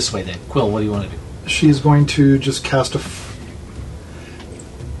 we'll go this way then. Quill, what do you want to do? She's going to just cast a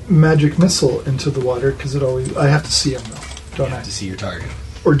magic missile into the water, because it always... I have to see him, though, You don't I? have to see your target.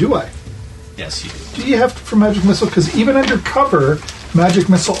 Or do I? Yes, you do. Do you have to for magic missile? Because even under cover, magic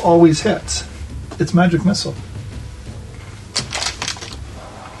missile always hits. It's magic missile.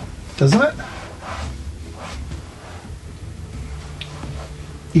 Doesn't it?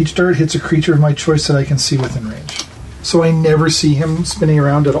 Each dart hits a creature of my choice that I can see within range. So I never see him spinning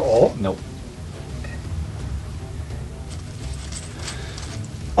around at all. Nope.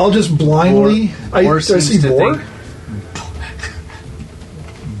 I'll just blindly... Boar I seems see to Boar? think-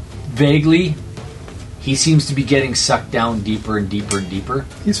 Vaguely, he seems to be getting sucked down deeper and deeper and deeper.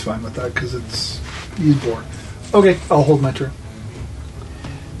 He's fine with that because he's Boar. Okay, I'll hold my turn.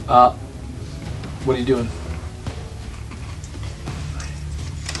 What are you doing?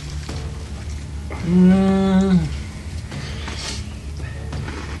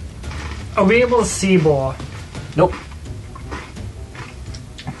 Are we able to see Boar? Nope.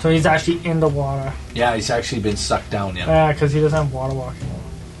 So he's actually in the water. Yeah, he's actually been sucked down. Yeah, Yeah, because he doesn't have water walking.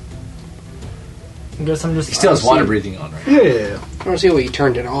 I guess I'm just. he still has water breathing on, right? Yeah. I want to see what you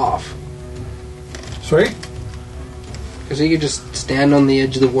turned it off. Sorry? Because you could just stand on the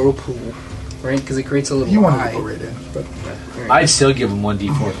edge of the whirlpool, right? Because it creates a little You wanted eye. to go right in, but... I'd still give him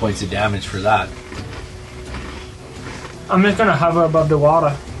 1d4 points of damage for that. I'm just gonna hover above the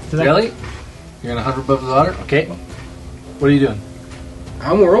water. Really? You're gonna hover above the water? Okay. What are you doing?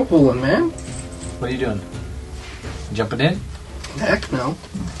 I'm whirlpooling, man. What are you doing? Jumping in? Heck no.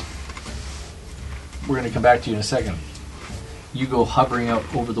 We're gonna come back to you in a second. You go hovering out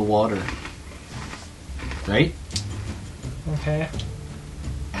over the water. Right? Okay.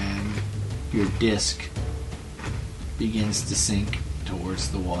 And your disc begins to sink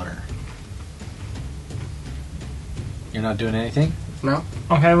towards the water. You're not doing anything? No.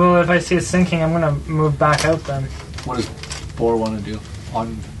 Okay, well, if I see it sinking, I'm gonna move back out then. What does Boar want to do?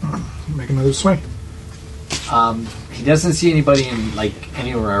 Make another swing. He doesn't see anybody in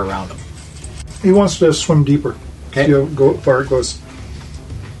anywhere around him. He wants to swim deeper. Okay. See how far it goes.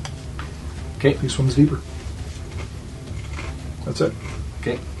 Okay. He swims deeper. That's it.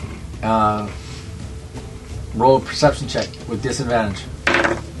 Okay. Roll a perception check with disadvantage.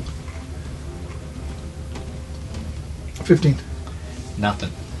 15.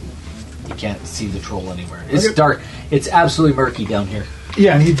 Nothing. You can't see the troll anywhere. It's Okay. dark. It's absolutely murky down here.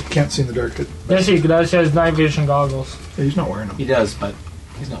 Yeah, and he can't see in the dark. Yes, he does. He has night vision goggles. He's not wearing them. He does, but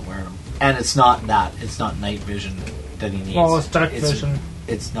he's not wearing them. And it's not that. It's not night vision that he needs. Well, it's dark vision,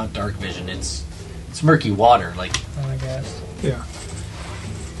 It's not dark vision. It's murky water. Like I guess. Yeah.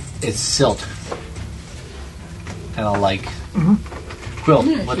 it's silt. Kind of like Quill,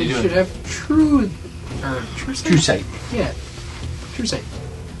 Yeah, what are you you doing? should have true sight. True sight. Yeah, true sight.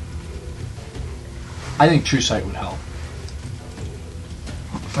 I think true sight would help.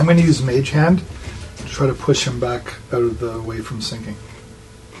 I'm going to use Mage Hand to try to push him back out of the way from sinking.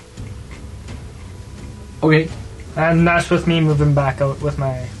 Okay. And that's with me moving back out with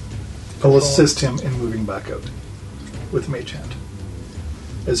my... I'll assist him in moving back out with Mage Hand.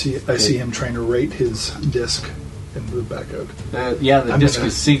 As I see him trying to right his disc and move back out. Yeah, the I'm disc gonna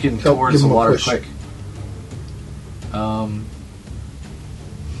is sinking help towards give the him a water push. quick.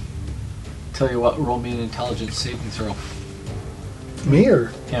 Tell you what, roll me an intelligence saving throw. Me or?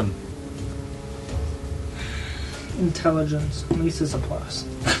 Him. Intelligence. At least it's a plus.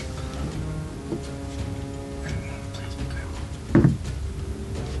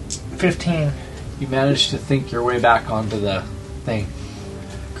 15. You managed to think your way back onto the thing.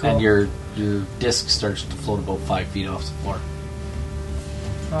 Cool. And your disc starts to float about 5 feet off the floor.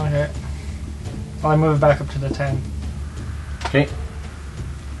 Okay. Well, I move back up to the 10. Okay.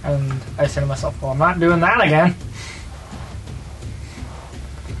 And I say to myself, well, I'm not doing that again.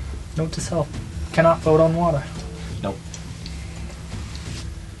 Note to self. Cannot float on water. Nope.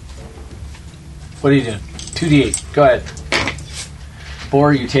 What are you doing? 2d8. Go ahead.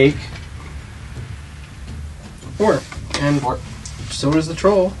 4 you take. 4. And 4. so does the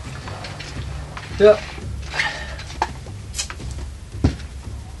troll. Yep.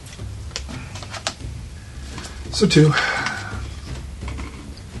 So 2.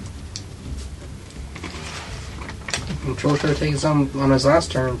 And troll should have taken some on his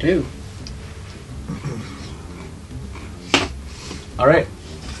last turn, too. Alright.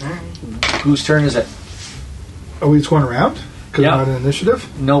 Whose turn is it? Are we just going around? Because Yeah. we're not in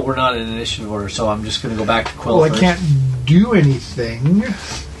initiative? No, we're not in initiative order, so I'm just going to go back to Quill Well, first. I can't do anything.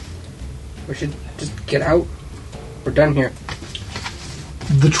 We should just get out. We're done here.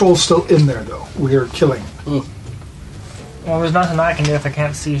 The troll's still in there, though. We are killing him. Well, there's nothing I can do if I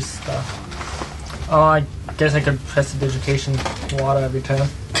can't see stuff. Oh, I guess I could press the education water every turn.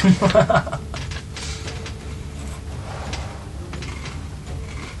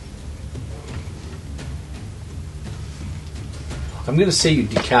 I'm going to say you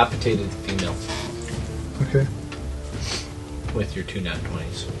decapitated the female Okay. with your 2 nat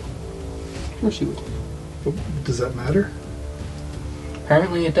 20s. Of course he would. Oh, does that matter?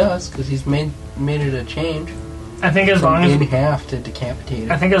 Apparently it does, because he's made it a change. I think as From long in as half to decapitated.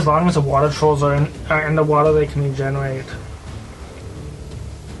 I think as long as the water trolls are in the water, they can regenerate.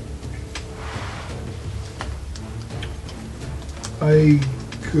 I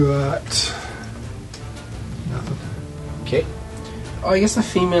got nothing. Okay. Oh, I guess the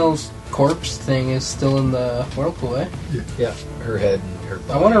female's corpse thing is still in the whirlpool, eh? Yeah, her head and her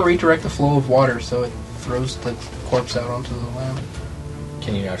body. I want to redirect the flow of water so it throws the corpse out onto the land.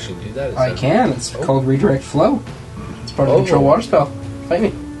 Can you actually do that? Is I that- can. It's Oh. called redirect flow. It's part of Oh. control water spell. Fight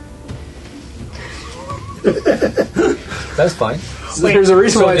me. That's fine. Wait, There's a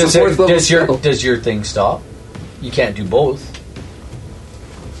reason why it's does, a fourth level spell. does your thing stop? You can't do both.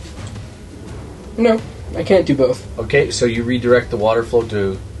 No, I can't do both. Okay, so you redirect the water flow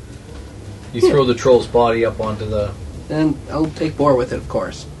to... You throw the troll's body up onto the... And I'll take Boar with it, of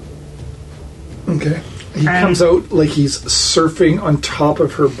course. Okay. He comes out like he's surfing on top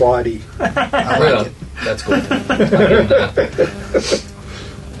of her body. I Right like on. it. That's cool. I'll give him that.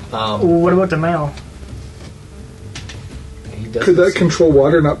 What about the male? He doesn't Could that seem- control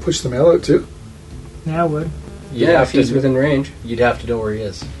water not push the male out too? Yeah, I would. You'd Yeah, have if he's to, within range. You'd have to know where he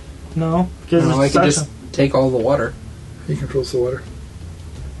is. No, because No, I can just take all the water. He controls the water.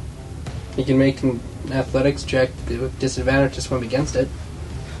 You can make an athletics check with disadvantage to swim against it.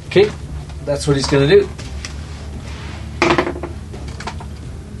 Okay, that's what he's going to do.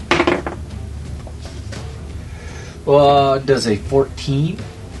 Does a 14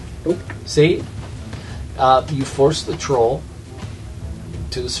 Nope. save? You force the troll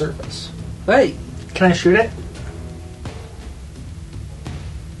to the surface. Hey! Can I shoot it?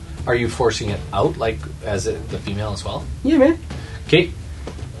 Are you forcing it out, like as the female as well? Yeah, man. Okay,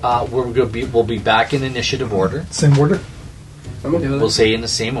 we'll be back in initiative order. Same order? I'm okay with We'll it. say in the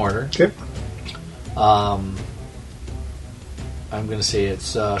same order. Okay. I'm going to say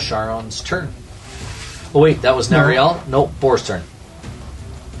it's Sharon's turn. Oh wait, that was Nariel? No, Boar's turn.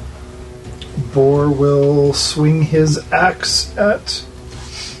 Boar will swing his axe at...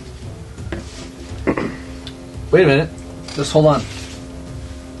 Wait a minute. Just hold on.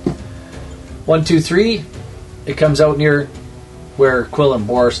 1, 2, 3. It comes out near where Quill and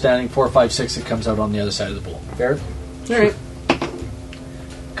Boar are standing. 4, 5, 6. It comes out on the other side of the pool. Fair? Alright.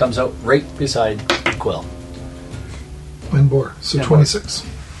 Comes out right beside Quill. And bore. So And 26.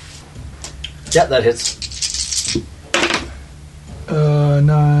 Yeah, that hits.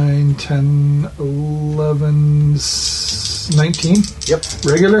 9, 10, 11, 19. Yep.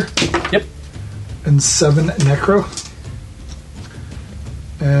 Regular. Yep. And 7 necro.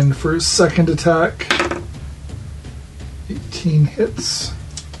 And for his second attack, 18 hits.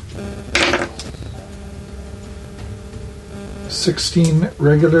 16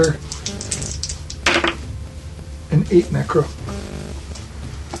 regular. And 8 necro.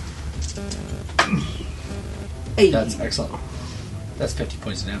 Hey. That's excellent. That's 50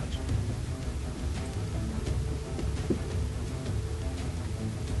 points of damage.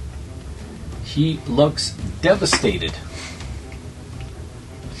 He looks devastated.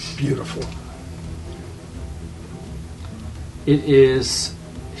 Beautiful. It is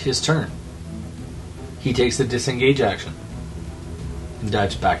his turn. He takes the disengage action and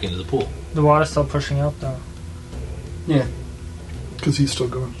dives back into the pool. The water's still pushing out, though. Yeah. Because he's still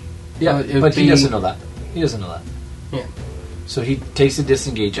going. Yeah, it would but he be- doesn't know that. He doesn't know that. Yeah. So he takes a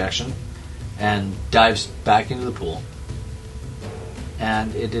disengage action and dives back into the pool.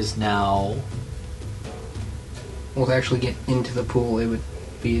 And it is now... Well, to actually get into the pool, it would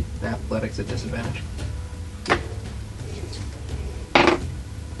be athletics at disadvantage.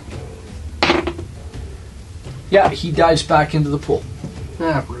 Yeah, he dives back into the pool.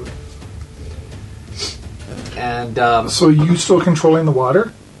 Ah, rude. And So you still controlling the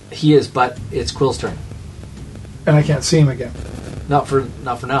water? he is, but it's Quill's turn. And I can't see him again. Not for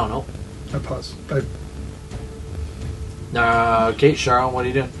now, no. I pause. Okay, Sharon, what are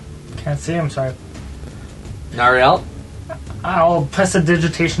you doing? Can't see him, sorry. Nariel? I'll press a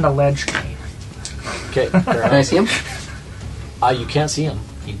digitation to ledge. Okay, Can I see him? you can't see him.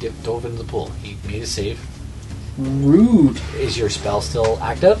 He dove into the pool. He made a save. Rude. Is your spell still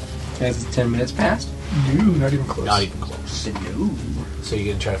active? Has 10 minutes passed? No, not even close. Not even close. No. So you're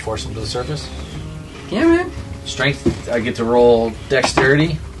going to try to force him to the surface? Yeah, man. Strength, I get to roll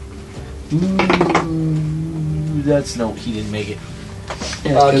dexterity. Ooh, that's no, he didn't make it.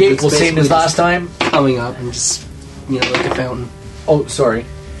 Yeah, 'cause Okay, it's well, same basically as last time. just coming up and just, like a fountain. Oh, sorry.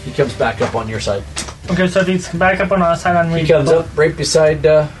 He comes back up on your side. Okay, so if he's back up on our side and He comes up right beside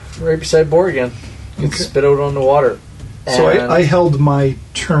Bor again. Gets Okay. spit out on the water. So And I held my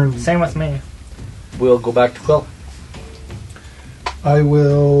turn. Same with me. we'll go back to Quill. I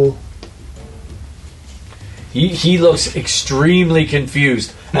will. He looks extremely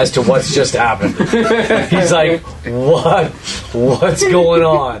confused as to what's just happened. He's like, "What? What's going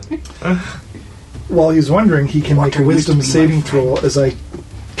on?" While he's wondering, he can make a Water used to wisdom be my saving throw as I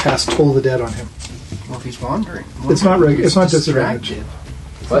cast Toll the Dead on him. Well, if he's wandering. It's not He's it's not disadvantage.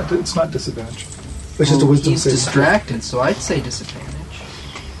 distracted. What? It's not disadvantage. It's just a Well, wisdom he's saving. distracted, so I'd say disadvantage.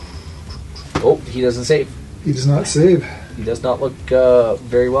 Oh, he doesn't save. He does not save. He does not look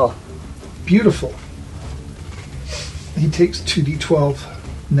very well. Beautiful. He takes 2d12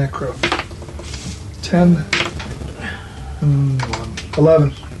 necro. 10.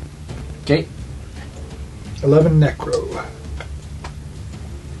 11. Okay. 11 necro.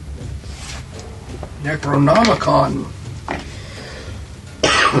 Necronomicon.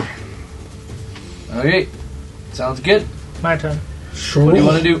 Okay. Sounds good. My turn. Sure. What do you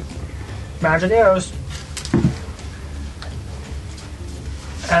want to do? Magic arrows.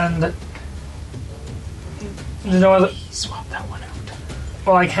 And you know what? Swap that one out.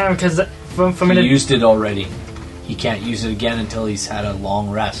 Well, I can because for me He to used it already. He can't use it again until he's had a long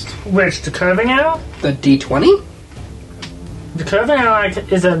rest. which the curving arrow. The D20? The curving arrow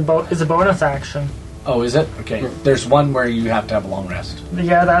is a bonus action. Oh, is it? Okay. There's one where you have to have a long rest.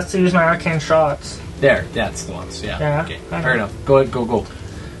 Yeah, that's to use my arcane shots. There, that's the ones. Yeah. Yeah, Okay. I know. Fair enough. Go ahead. Go.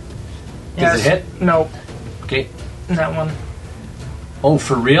 Does it hit? No, Okay. that one. Oh,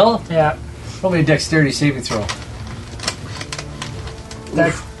 for real? Yeah. Roll me a dexterity saving throw.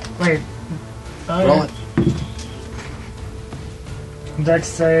 Wait. Oh, Roll yeah. it. Dex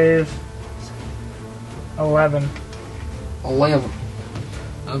save 11. 11.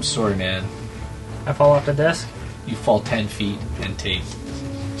 I'm sorry, man. I fall off the disc. You fall 10 feet and take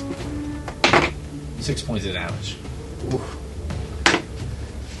 6 points of damage.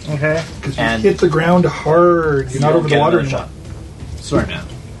 Okay. Because you And- hit the ground hard. You're You not don't over the get water another anymore. shot. Sorry, man.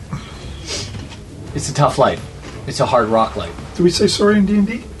 It's a tough life. It's a hard rock life. Do we say sorry in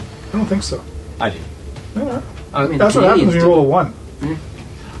D&D? I don't think so. I do. No. I mean, That's what happens when you roll a 1.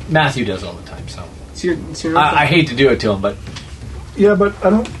 Matthew does all the time, so It's your I hate to do it to him, but Yeah, but I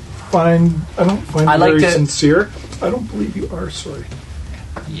don't find I it like very to- sincere. I don't believe you are sorry.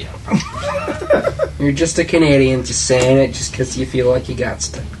 yeah. You're just a Canadian, just saying it just because you feel like you got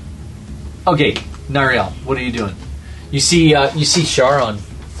to. Okay, Nariel, what are you doing? You see Sharon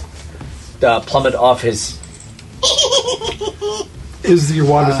plummet off his. Is your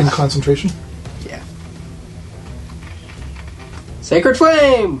water thing concentration? Yeah. Sacred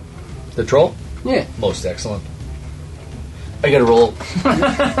Flame! The troll? Yeah. Most excellent. I gotta roll.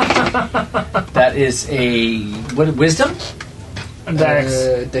 That is a what? Wisdom?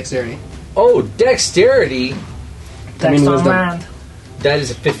 Dex. Dexterity. Oh, dexterity. Dex I mean, on wisdom. land. That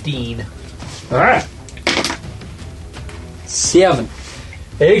is a 15. Alright. 7.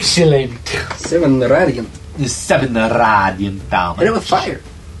 Excellent. 7 radiant. 7 radiant damage. Hit it with fire.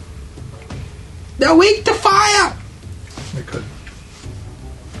 They're weak to fire! I could.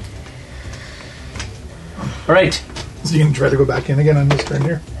 All right. So you can try to go back in again on this turn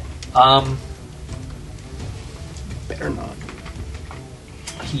here. Better not.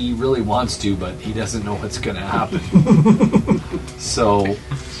 He really wants to, but he doesn't know what's going to happen. So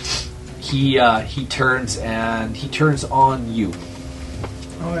he turns on you.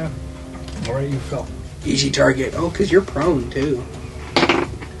 Oh, yeah. All right, you fell. Easy target. Oh, because you're prone, too.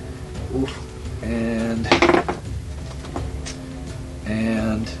 Oof. And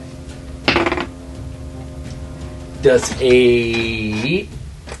does a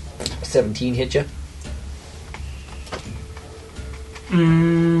 17 hit you?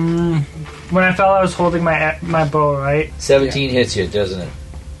 When I fell, I was holding my bow, right? 17 hits you, doesn't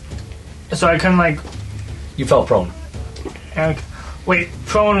it? So I couldn't like. You fell prone. Wait,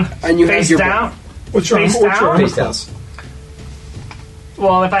 prone And you have face your down. What's your Face armor, what's your down? armor Face down. class?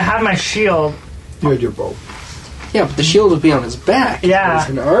 Well, if I had my shield, You had your bow. Yeah, but the shield would be on his back. Yeah. I was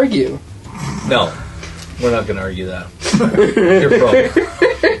going to argue. No, we're not going to argue that. You're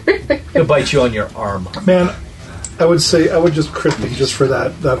prone. He'll bite you on your arm. Man, I would say I would just crit me just for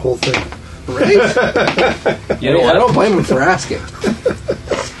that whole thing. Right? You know I don't what? blame him for asking.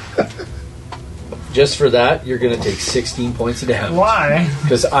 Just for that, you're going to take 16 points of damage. why?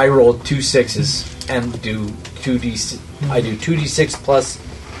 Because I rolled 2 6s and do 2d. I do 2d6 plus.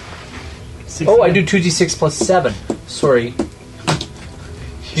 Oh, I do 2d6 plus 7. Sorry. You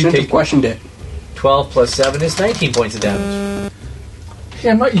Shouldn't have take questioned it. 12 plus 7 is 19 points of damage.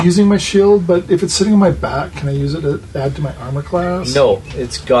 Yeah, I'm not using my shield, but if it's sitting on my back, can I use it to add to my armor class? No,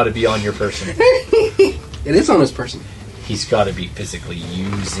 it's got to be on your person. It is on his person. He's got to be physically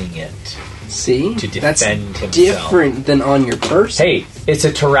using it. See? To That's defend himself. different than on your person. Hey, it's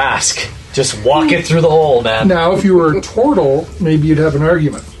a Tarask. Just walk it through the hole, man. Now, if you were a turtle, maybe you'd have an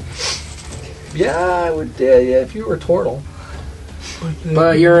argument. Yeah, I would. Yeah, if you were a turtle.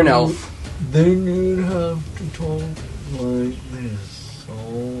 But you're an elf. Then you'd have to talk like this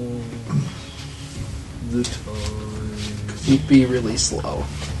all the time. You'd be really slow.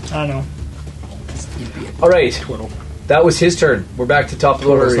 I know. You'd be a All right, twiddle. that was his turn. We're back to top of the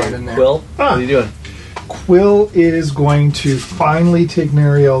Twirtle's order. not in there. Quill, what are you doing? Quill is going to finally take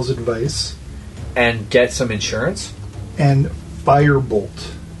Nariel's advice And get some insurance? and firebolt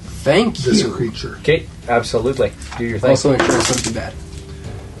Thank this you. creature. Okay, absolutely. Do your thing. Also, insurance wouldn't be bad.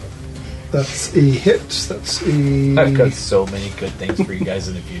 That's a hit. That's I've got a... so many good things for you guys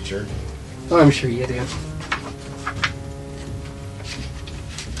in the future. Oh, I'm sure you do.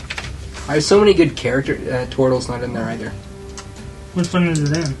 I have so many good character. Tortle's not in there either. Which one is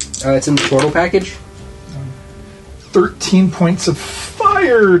it in? It's in the Tortle package. 13 points of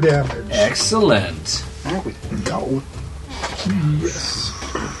fire damage. Excellent. There we go. Yes.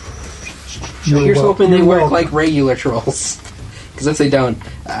 Here's hoping they You're work welcome. like regular trolls. Because if they don't,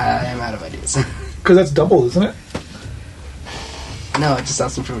 I'm out of ideas. Because that's double, isn't it? No, it just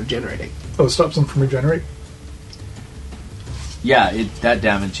stops them from regenerating. Oh, it stops them from regenerate. Yeah, that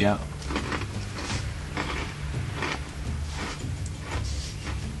damage, yeah.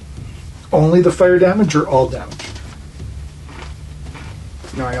 Only the fire damage or all damage?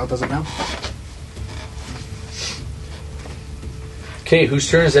 Nariel doesn't know. Okay, whose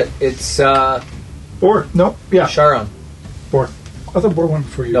turn is it? It's Or, no, yeah, Sharon. Bor. I thought Bor went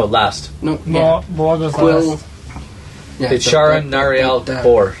before you. No, last. No, yeah. Bor goes Quill. last. Yeah, It's so Sharon, that- Nariel, that-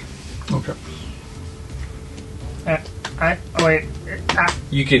 Bor. Okay. Wait.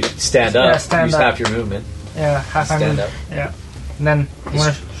 You could stand up. Yeah, stand Use up. half your movement. Yeah, half my Stand move. up. Yeah. And then I'm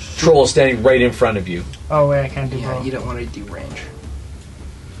gonna. Troll standing right in front of you. Oh wait, I can't do Yeah, both. you don't want to do range.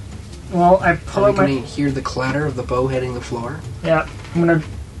 Well, I pull Are we out my. going to hear the clatter of the bow hitting the floor? Yeah, I'm gonna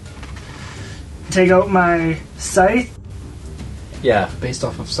take out my scythe. Yeah, Based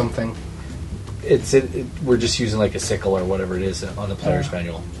off of something. we're just using like a sickle or whatever it is on the player's Yeah.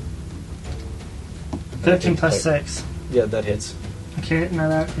 manual. 13 plus 6. Yeah, that hits. Okay, now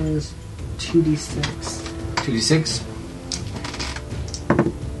that is 2d6. 2d6.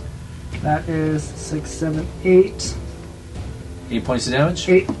 That is 6, 7, 8. 8 points of damage.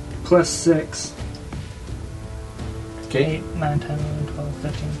 8 plus 6. Okay. 8, 9, 10, 11, 12,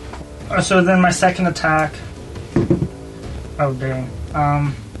 15. So then my second attack. Oh, dang.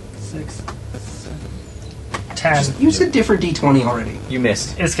 6, 7, 10. Use a different D20 already. You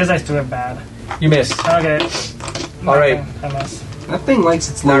missed. It's because I threw it bad. You missed. Okay. All right. I missed. That thing likes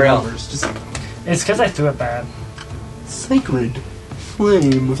its low Nariel. numbers. Just It's because I threw it bad. sacred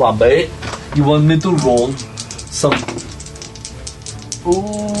flame. Flambe. You want me to roll some...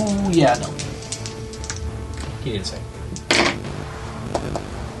 Oh, yeah, no. He didn't say.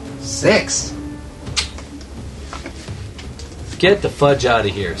 6. Get the fudge out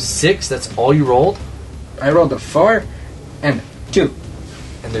of here. 6, that's all you rolled? I rolled a 4 and 2.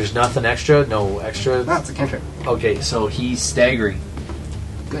 And there's nothing extra? No extra? That's a cantrip. Okay, so he's staggering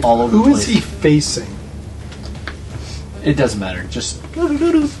Good. all over Who the is place. he facing? It doesn't matter. Just... I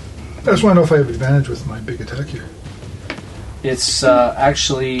just want to know if I have advantage with my big attack here. It's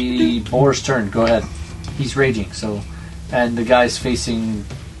actually Boar's turn. Go ahead. He's raging, so... And the guy's facing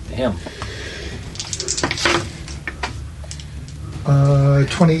him.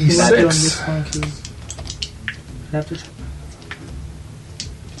 26.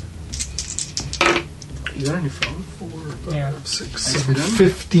 You got on your phone? 4, Yeah. 5, 6, Thanks 7, for done.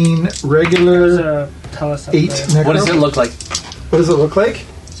 15 There's regular, a Telus up 8 there. necro. What does it look like? What does it look like?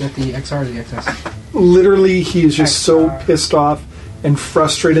 Is that the XR or the XS? Literally, he is just so XR. pissed off and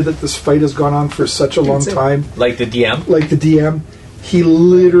frustrated that this fight has gone on for such a long That's it. time. Like the DM? Like the DM, he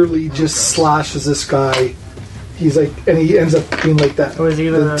literally just slashes this guy. He's like, and he ends up being like that. It was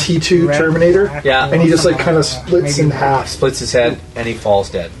either The T2 red, Terminator, black, Yeah. and he just like something kind of like that. splits Maybe in red. half. Splits his head, and he falls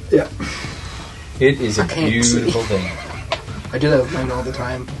dead. Yeah. It is a I can't beautiful see. thing. I do that with mine all the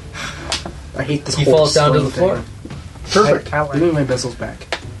time. I hate this He whole falls down to swing the floor. thing. Perfect. Outlet. Give me my bezels back.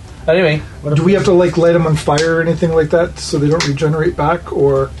 Anyway, Do we have to like light them on fire or anything like that so they don't regenerate back,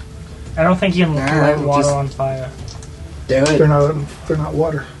 or I don't think you can Nah, light water just- on fire. Do it. they're not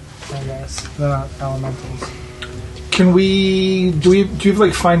water? I guess they're not elementals. Can we do you have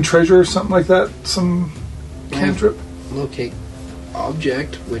like find treasure or something like that? Some cantrip? Locate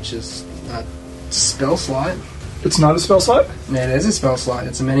object, which is a spell slot. It's not a spell slot. It is a spell slot.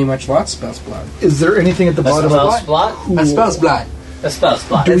 It's a many much lot spell slot. Is there anything at the a bottom spell of slot? A spell slot. A spell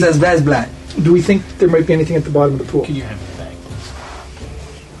slot. It says spell slot. Do we think there might be anything at the bottom of the pool? Can you hand me the bag?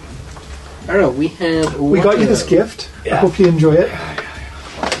 I don't know. We had. We got you this gift. I Yeah. hope you enjoy it.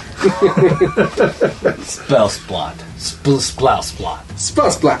 Spell slot. Spell slot.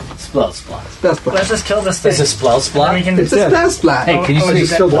 Spell slot. Spell slot. Spell slot. Let's just kill this thing. It's a spell And slot? we can- It's a Yeah. spell slot. Hey, can you Oh, say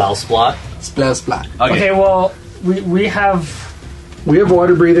just killed it. spell slot? Spell slot. Okay, well, we have We have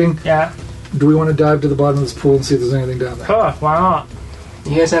water breathing. yeah. Do we want to dive to the bottom of this pool and see if there's anything down there? Sure, why not?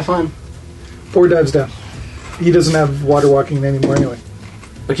 You guys have fun. 4 dives down. He doesn't have water walking anymore anyway.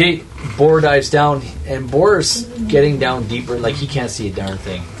 Okay, Boar dives down, and Boar's getting down deeper, like he can't see a darn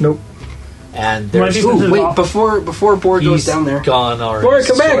thing. Nope. And there's... Might be- Ooh, wait! Before Board goes He's down there. gone already. Boar,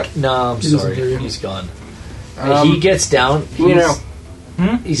 come back! No, I'm He doesn't sorry. hear you. He's gone. Um, he gets down. you know.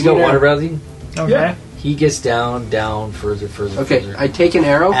 He's got you know. water breathing. Okay. Yeah. He gets down, further, Okay, further. I take an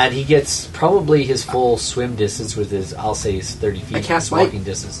arrow. And he gets probably his full swim distance with his, I'll say, his 30 feet I cast light. walking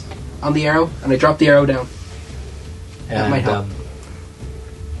distance. On the arrow, and I drop the arrow down. That And might help.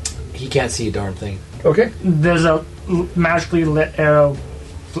 he can't see a darn thing. Okay. There's a magically lit arrow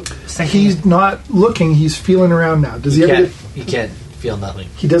sinking. He's not looking. He's feeling around now. Does he ever? He can't feel nothing.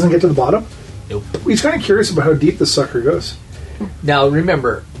 He doesn't get to the bottom. Nope. He's kind of curious about how deep this sucker goes. Now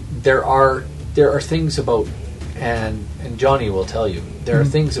remember, there are things about, and Johnny will tell you, there are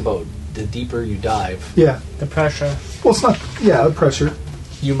things about the deeper you dive, Yeah. the pressure. Well, it's not. Yeah, the pressure.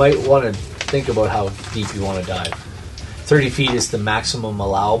 you might want to think about how deep you want to dive. 30 feet is the maximum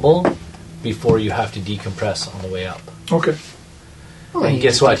allowable before you have to decompress on the way up. Okay. Oh, And you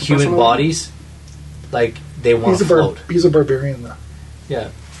guess can what? take the Human person along. bodies, like, they want He's to a float. he's a barbarian though. Yeah.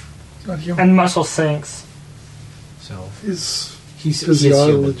 He's not human. And muscle sinks. So His he is human.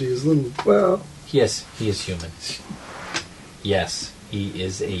 physiology is a little. Well, Yes, he is human. Yes, he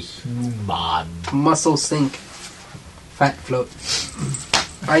is a human. Muscle sink. Fat float.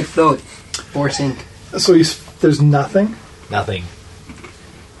 I float. Or sink. so there's nothing. Nothing.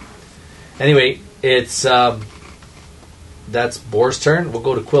 Anyway, it's that's Boar's turn. We'll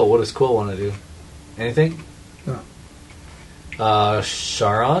go to Quill. What does Quill want to do? Anything? No.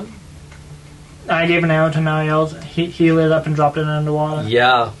 Sharon? I gave an arrow to Nariel. He lit it up and dropped it underwater.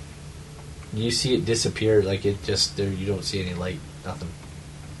 Yeah. You see it disappear, like it just there. You don't see any light, nothing.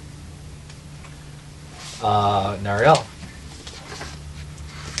 Nariel.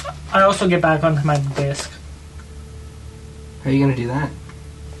 I also get back onto my disc. How are you gonna do that?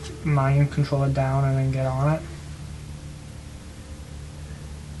 Mind control it down and then get on it.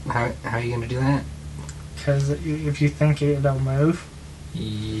 How are you gonna do that? Because if you think it'll move,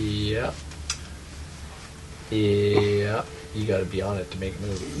 Yeah. Yeah. You gotta be on it to make it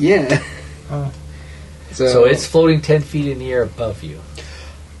move. Yeah. oh. So it's floating 10 feet in the air above you.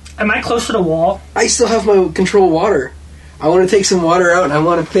 Am I close to the wall? I still have my control water. I want to take some water out and I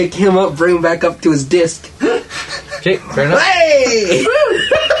want to pick him up, bring him back up to his disc. Okay, fair enough. Hey!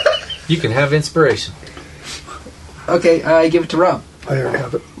 You can have inspiration. Okay, I give it to Rob. I already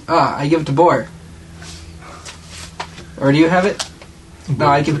have it. I give it to Boar. Or do you have it? No,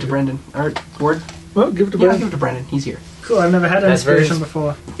 I give it to Brendan. Or Board? Well, give it to Yeah, I Brian. give it to Brendan. He's here. Cool, I've never had That's very inspiration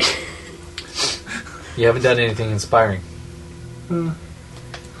before. You haven't done anything inspiring. Hmm.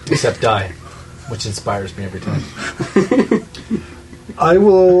 Except die, which inspires me every time. I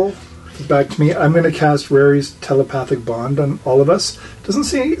will. Back to me. I'm going to cast Rary's telepathic bond on all of us. Doesn't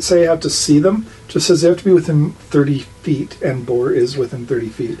say I have to see them. Just says they have to be within 30 feet, and Boar is within 30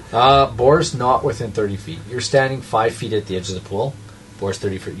 feet. Boar's not within 30 feet. You're standing 5 feet at the edge of the pool. Boar's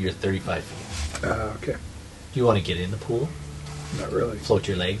 30 feet. You're 35 feet. Okay. Do you want to get in the pool? Not really. Float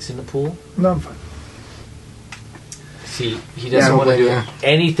your legs in the pool? No, I'm fine. See, he Yeah, I doesn't don't want to do blame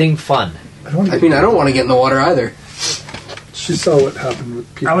anything fun. I don't, I mean, I don't want to get in the water either. She saw what happened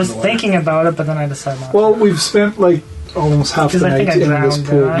with people. I was in the water. thinking about it, but then I decided not. Well, we've spent like almost half the Because I think night I in this drowned,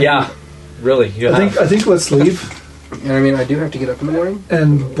 pool. didn't I? Yeah, really. You I have. think let's leave. And I mean, I do have to get up in the morning.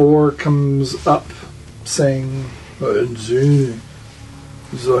 And Boar comes up, saying, "I didn't see anything.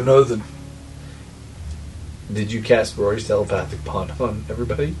 Saw nothing." Did you cast Rory's telepathic bond on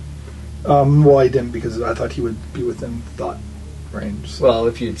everybody? Well, I didn't because I thought he would be within thought range. So. Well,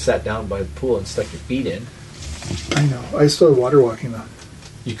 if you'd sat down by the pool and stuck your feet in, I know. I still had water walking though,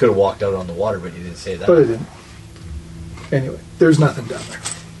 you could have walked out on the water, but you didn't say that. but I didn't. Anyway, there's nothing down there.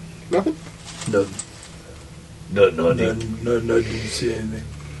 Nothing? Nothing. No. No, I didn't see anything.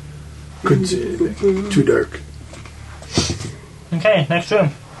 Couldn't see anything. Too dark. Okay, next room.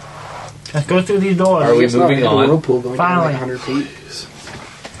 Let's go through these doors. Are we It's not moving like a on? whirlpool going down like Finally. 100 feet.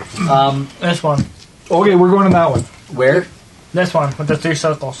 This one. Okay, we're going to that one. Where? This one with the 3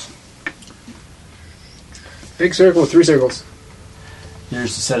 circles. Big circle with 3 circles.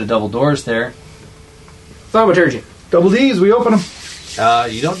 There's a set of double doors there. Thaumaturgy. Double D's, we open them.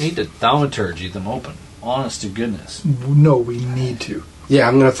 You don't need to thaumaturgy them open. Honest to goodness. No, we need to. Yeah,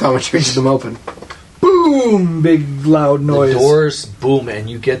 I'm going to thaumaturgy them open. Boom! Big loud noise. The doors boom, and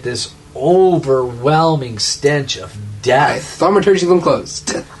you get this overwhelming stench of I death. thaumaturgy them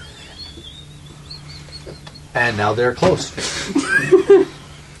closed. And now they're closed.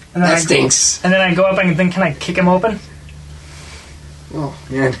 And then That I stinks. and then I go up and then can I kick him open? Oh,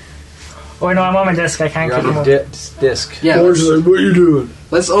 man. Oh no, I'm on my disc. I can't You're kick him on your open. disc. Yeah, Boar's let's, like, what are you doing?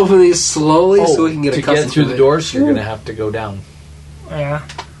 let's open these slowly so we can get to accustomed get through to the it. doors, you're going to have to go down. Yeah,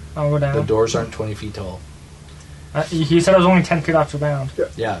 I'll go The down. doors aren't 20 feet tall. He said I was only 10 feet off the ground.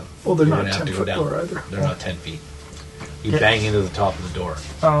 Yeah. Well, they're You're not gonna have 10 to go foot down. lower either. They're not 10 feet. You Yeah. bang into the top of the door.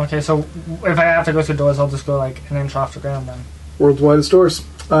 Oh, okay. So if I have to go through doors, I'll just go like an inch off the ground then. World's widest doors.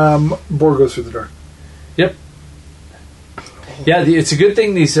 Boar goes through the door. Yep. Yeah, it's a good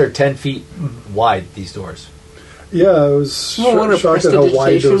thing these are 10 feet wide, these doors. Yeah, I was You want to shocked at how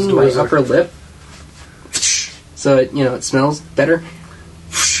wide those prestidigitation my doors are. upper lip? So it, it smells better.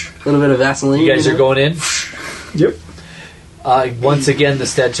 A little bit of Vaseline. You guys are going in? Yep. Once again, the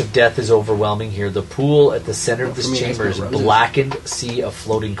stench of death is overwhelming here. The pool at the center of For this me, I chamber is smell a roses. blackened sea of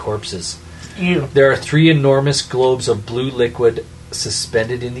floating corpses. Ew. There are 3 enormous globes of blue liquid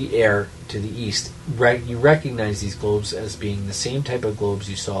suspended in the air to the east. You recognize these globes as being the same type of globes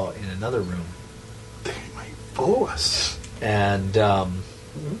you saw in another room. They might follow us. And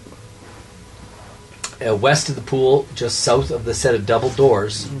west of the pool, just south of the set of double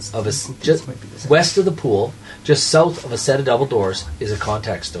doors, just west of the pool, just south of a set of double doors, is a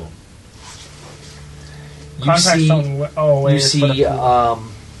contact stone. You Contact see, stone. Oh wait. you it's for the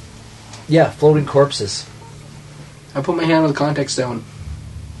see, pool. floating corpses. I put my hand on the contact stone.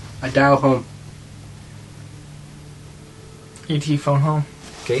 I dial home. ET phone home.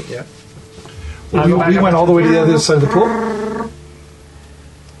 Okay, yeah. I'll We go back up. went all the way to the other side of the pool.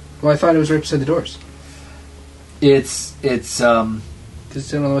 Well, I thought it was right beside the doors. It's Is it on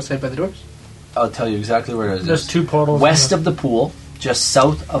the west side by the doors? I'll tell you exactly where it is. There's 2 portals. West of the pool, just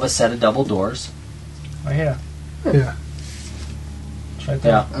south of a set of double doors. Oh yeah. Yeah. It's right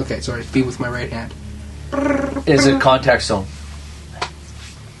there. Yeah, Okay, sorry. Be with my right hand. is a contact stone.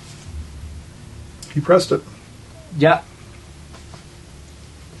 He pressed it. Yeah.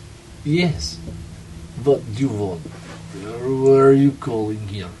 Yes. What do you want? Where are you calling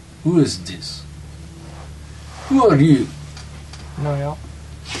here? Who is this? Who are you? Noel.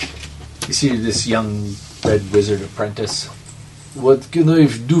 You see this young red wizard apprentice. What can I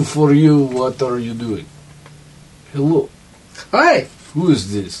do for you? What are you doing? Hello. Hi! Who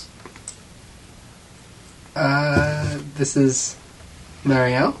is this? This is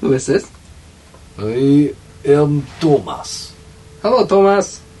Marielle. Who is this? I am Thomas. Hello,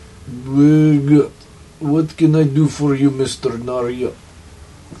 Thomas. Very good. What can I do for you, Mr. Naria?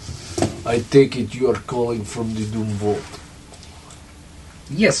 I take it you are calling from the Doom Vault.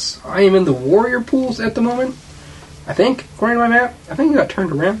 Yes, I am in the warrior pools at the moment. I think, according to my map, I think I got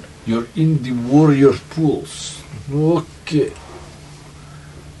turned around. You're in the warrior pools. Okay.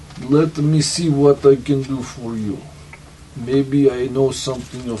 Let me see what I can do for you. Maybe I know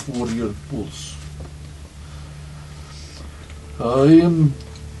something of warrior pools. I am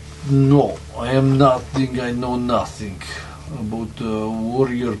nothing. I know nothing about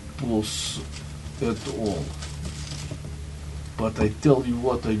warrior pools at all. But I tell you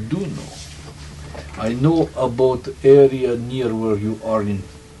what I do know. I know about area near where you are in.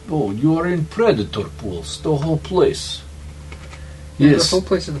 Oh, you are in predator pools. The whole place. Yeah, Yes. the whole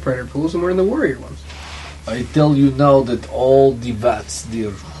place is the predator pools, and we're in the warrior ones. I tell you now that all the vats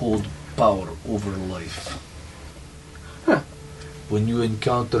there hold power over life. Huh. When you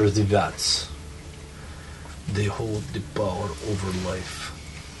encounter the vats, they hold the power over life.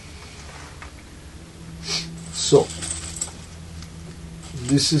 So,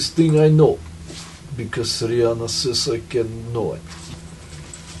 this is thing I know, because Rihanna says I can know it.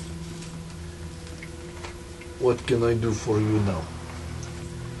 What can I do for you now?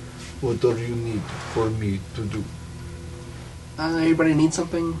 What do you need for me to do? Anybody need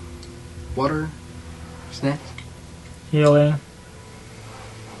something? Water? Snacks? Healing.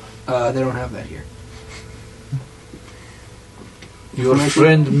 They don't have that here. Your Information?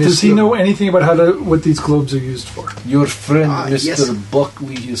 friend, Mr. Does he know anything about what these globes are used for? Your friend, Mr. Yes.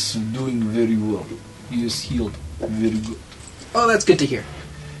 Buckley, is doing very well. He is healed very good. Oh, that's good to hear.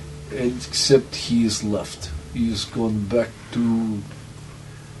 Except he is left. He's gone back to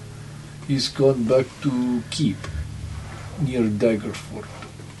Keep near Daggerford.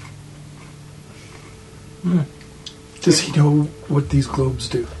 Does he know what these globes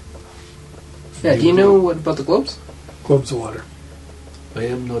do? Yeah, do you know what about the globes? Globes of water. I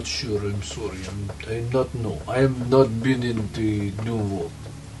am not sure. I'm sorry. I'm not know. I have not been in the New Vault,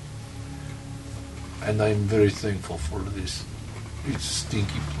 and I'm very thankful for this. It's a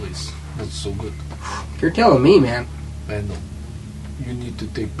stinky place. Not so good. You're telling me, man. I know. You need to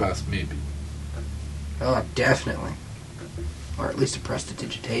take bath, maybe. Oh, definitely. Or at least a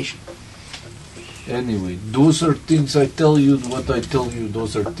prestidigitation. Anyway, those are things I tell you. What I tell you,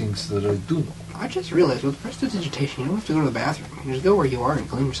 those are things that I do know. I just realized with prestidigitation, you don't have to go to the bathroom. You just go where you are and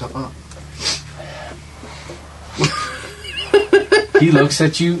clean yourself up. He looks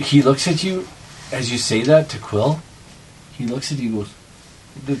at you. He looks at you as you say that to Quill. He looks at you and goes,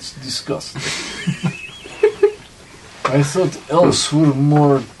 "That's disgusting." I thought elves were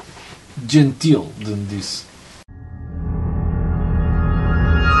more genteel than this.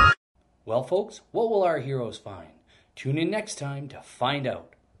 Well, folks, what will our heroes find? Tune in next time to find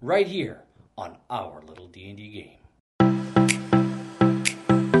out, right here on our little D&D game.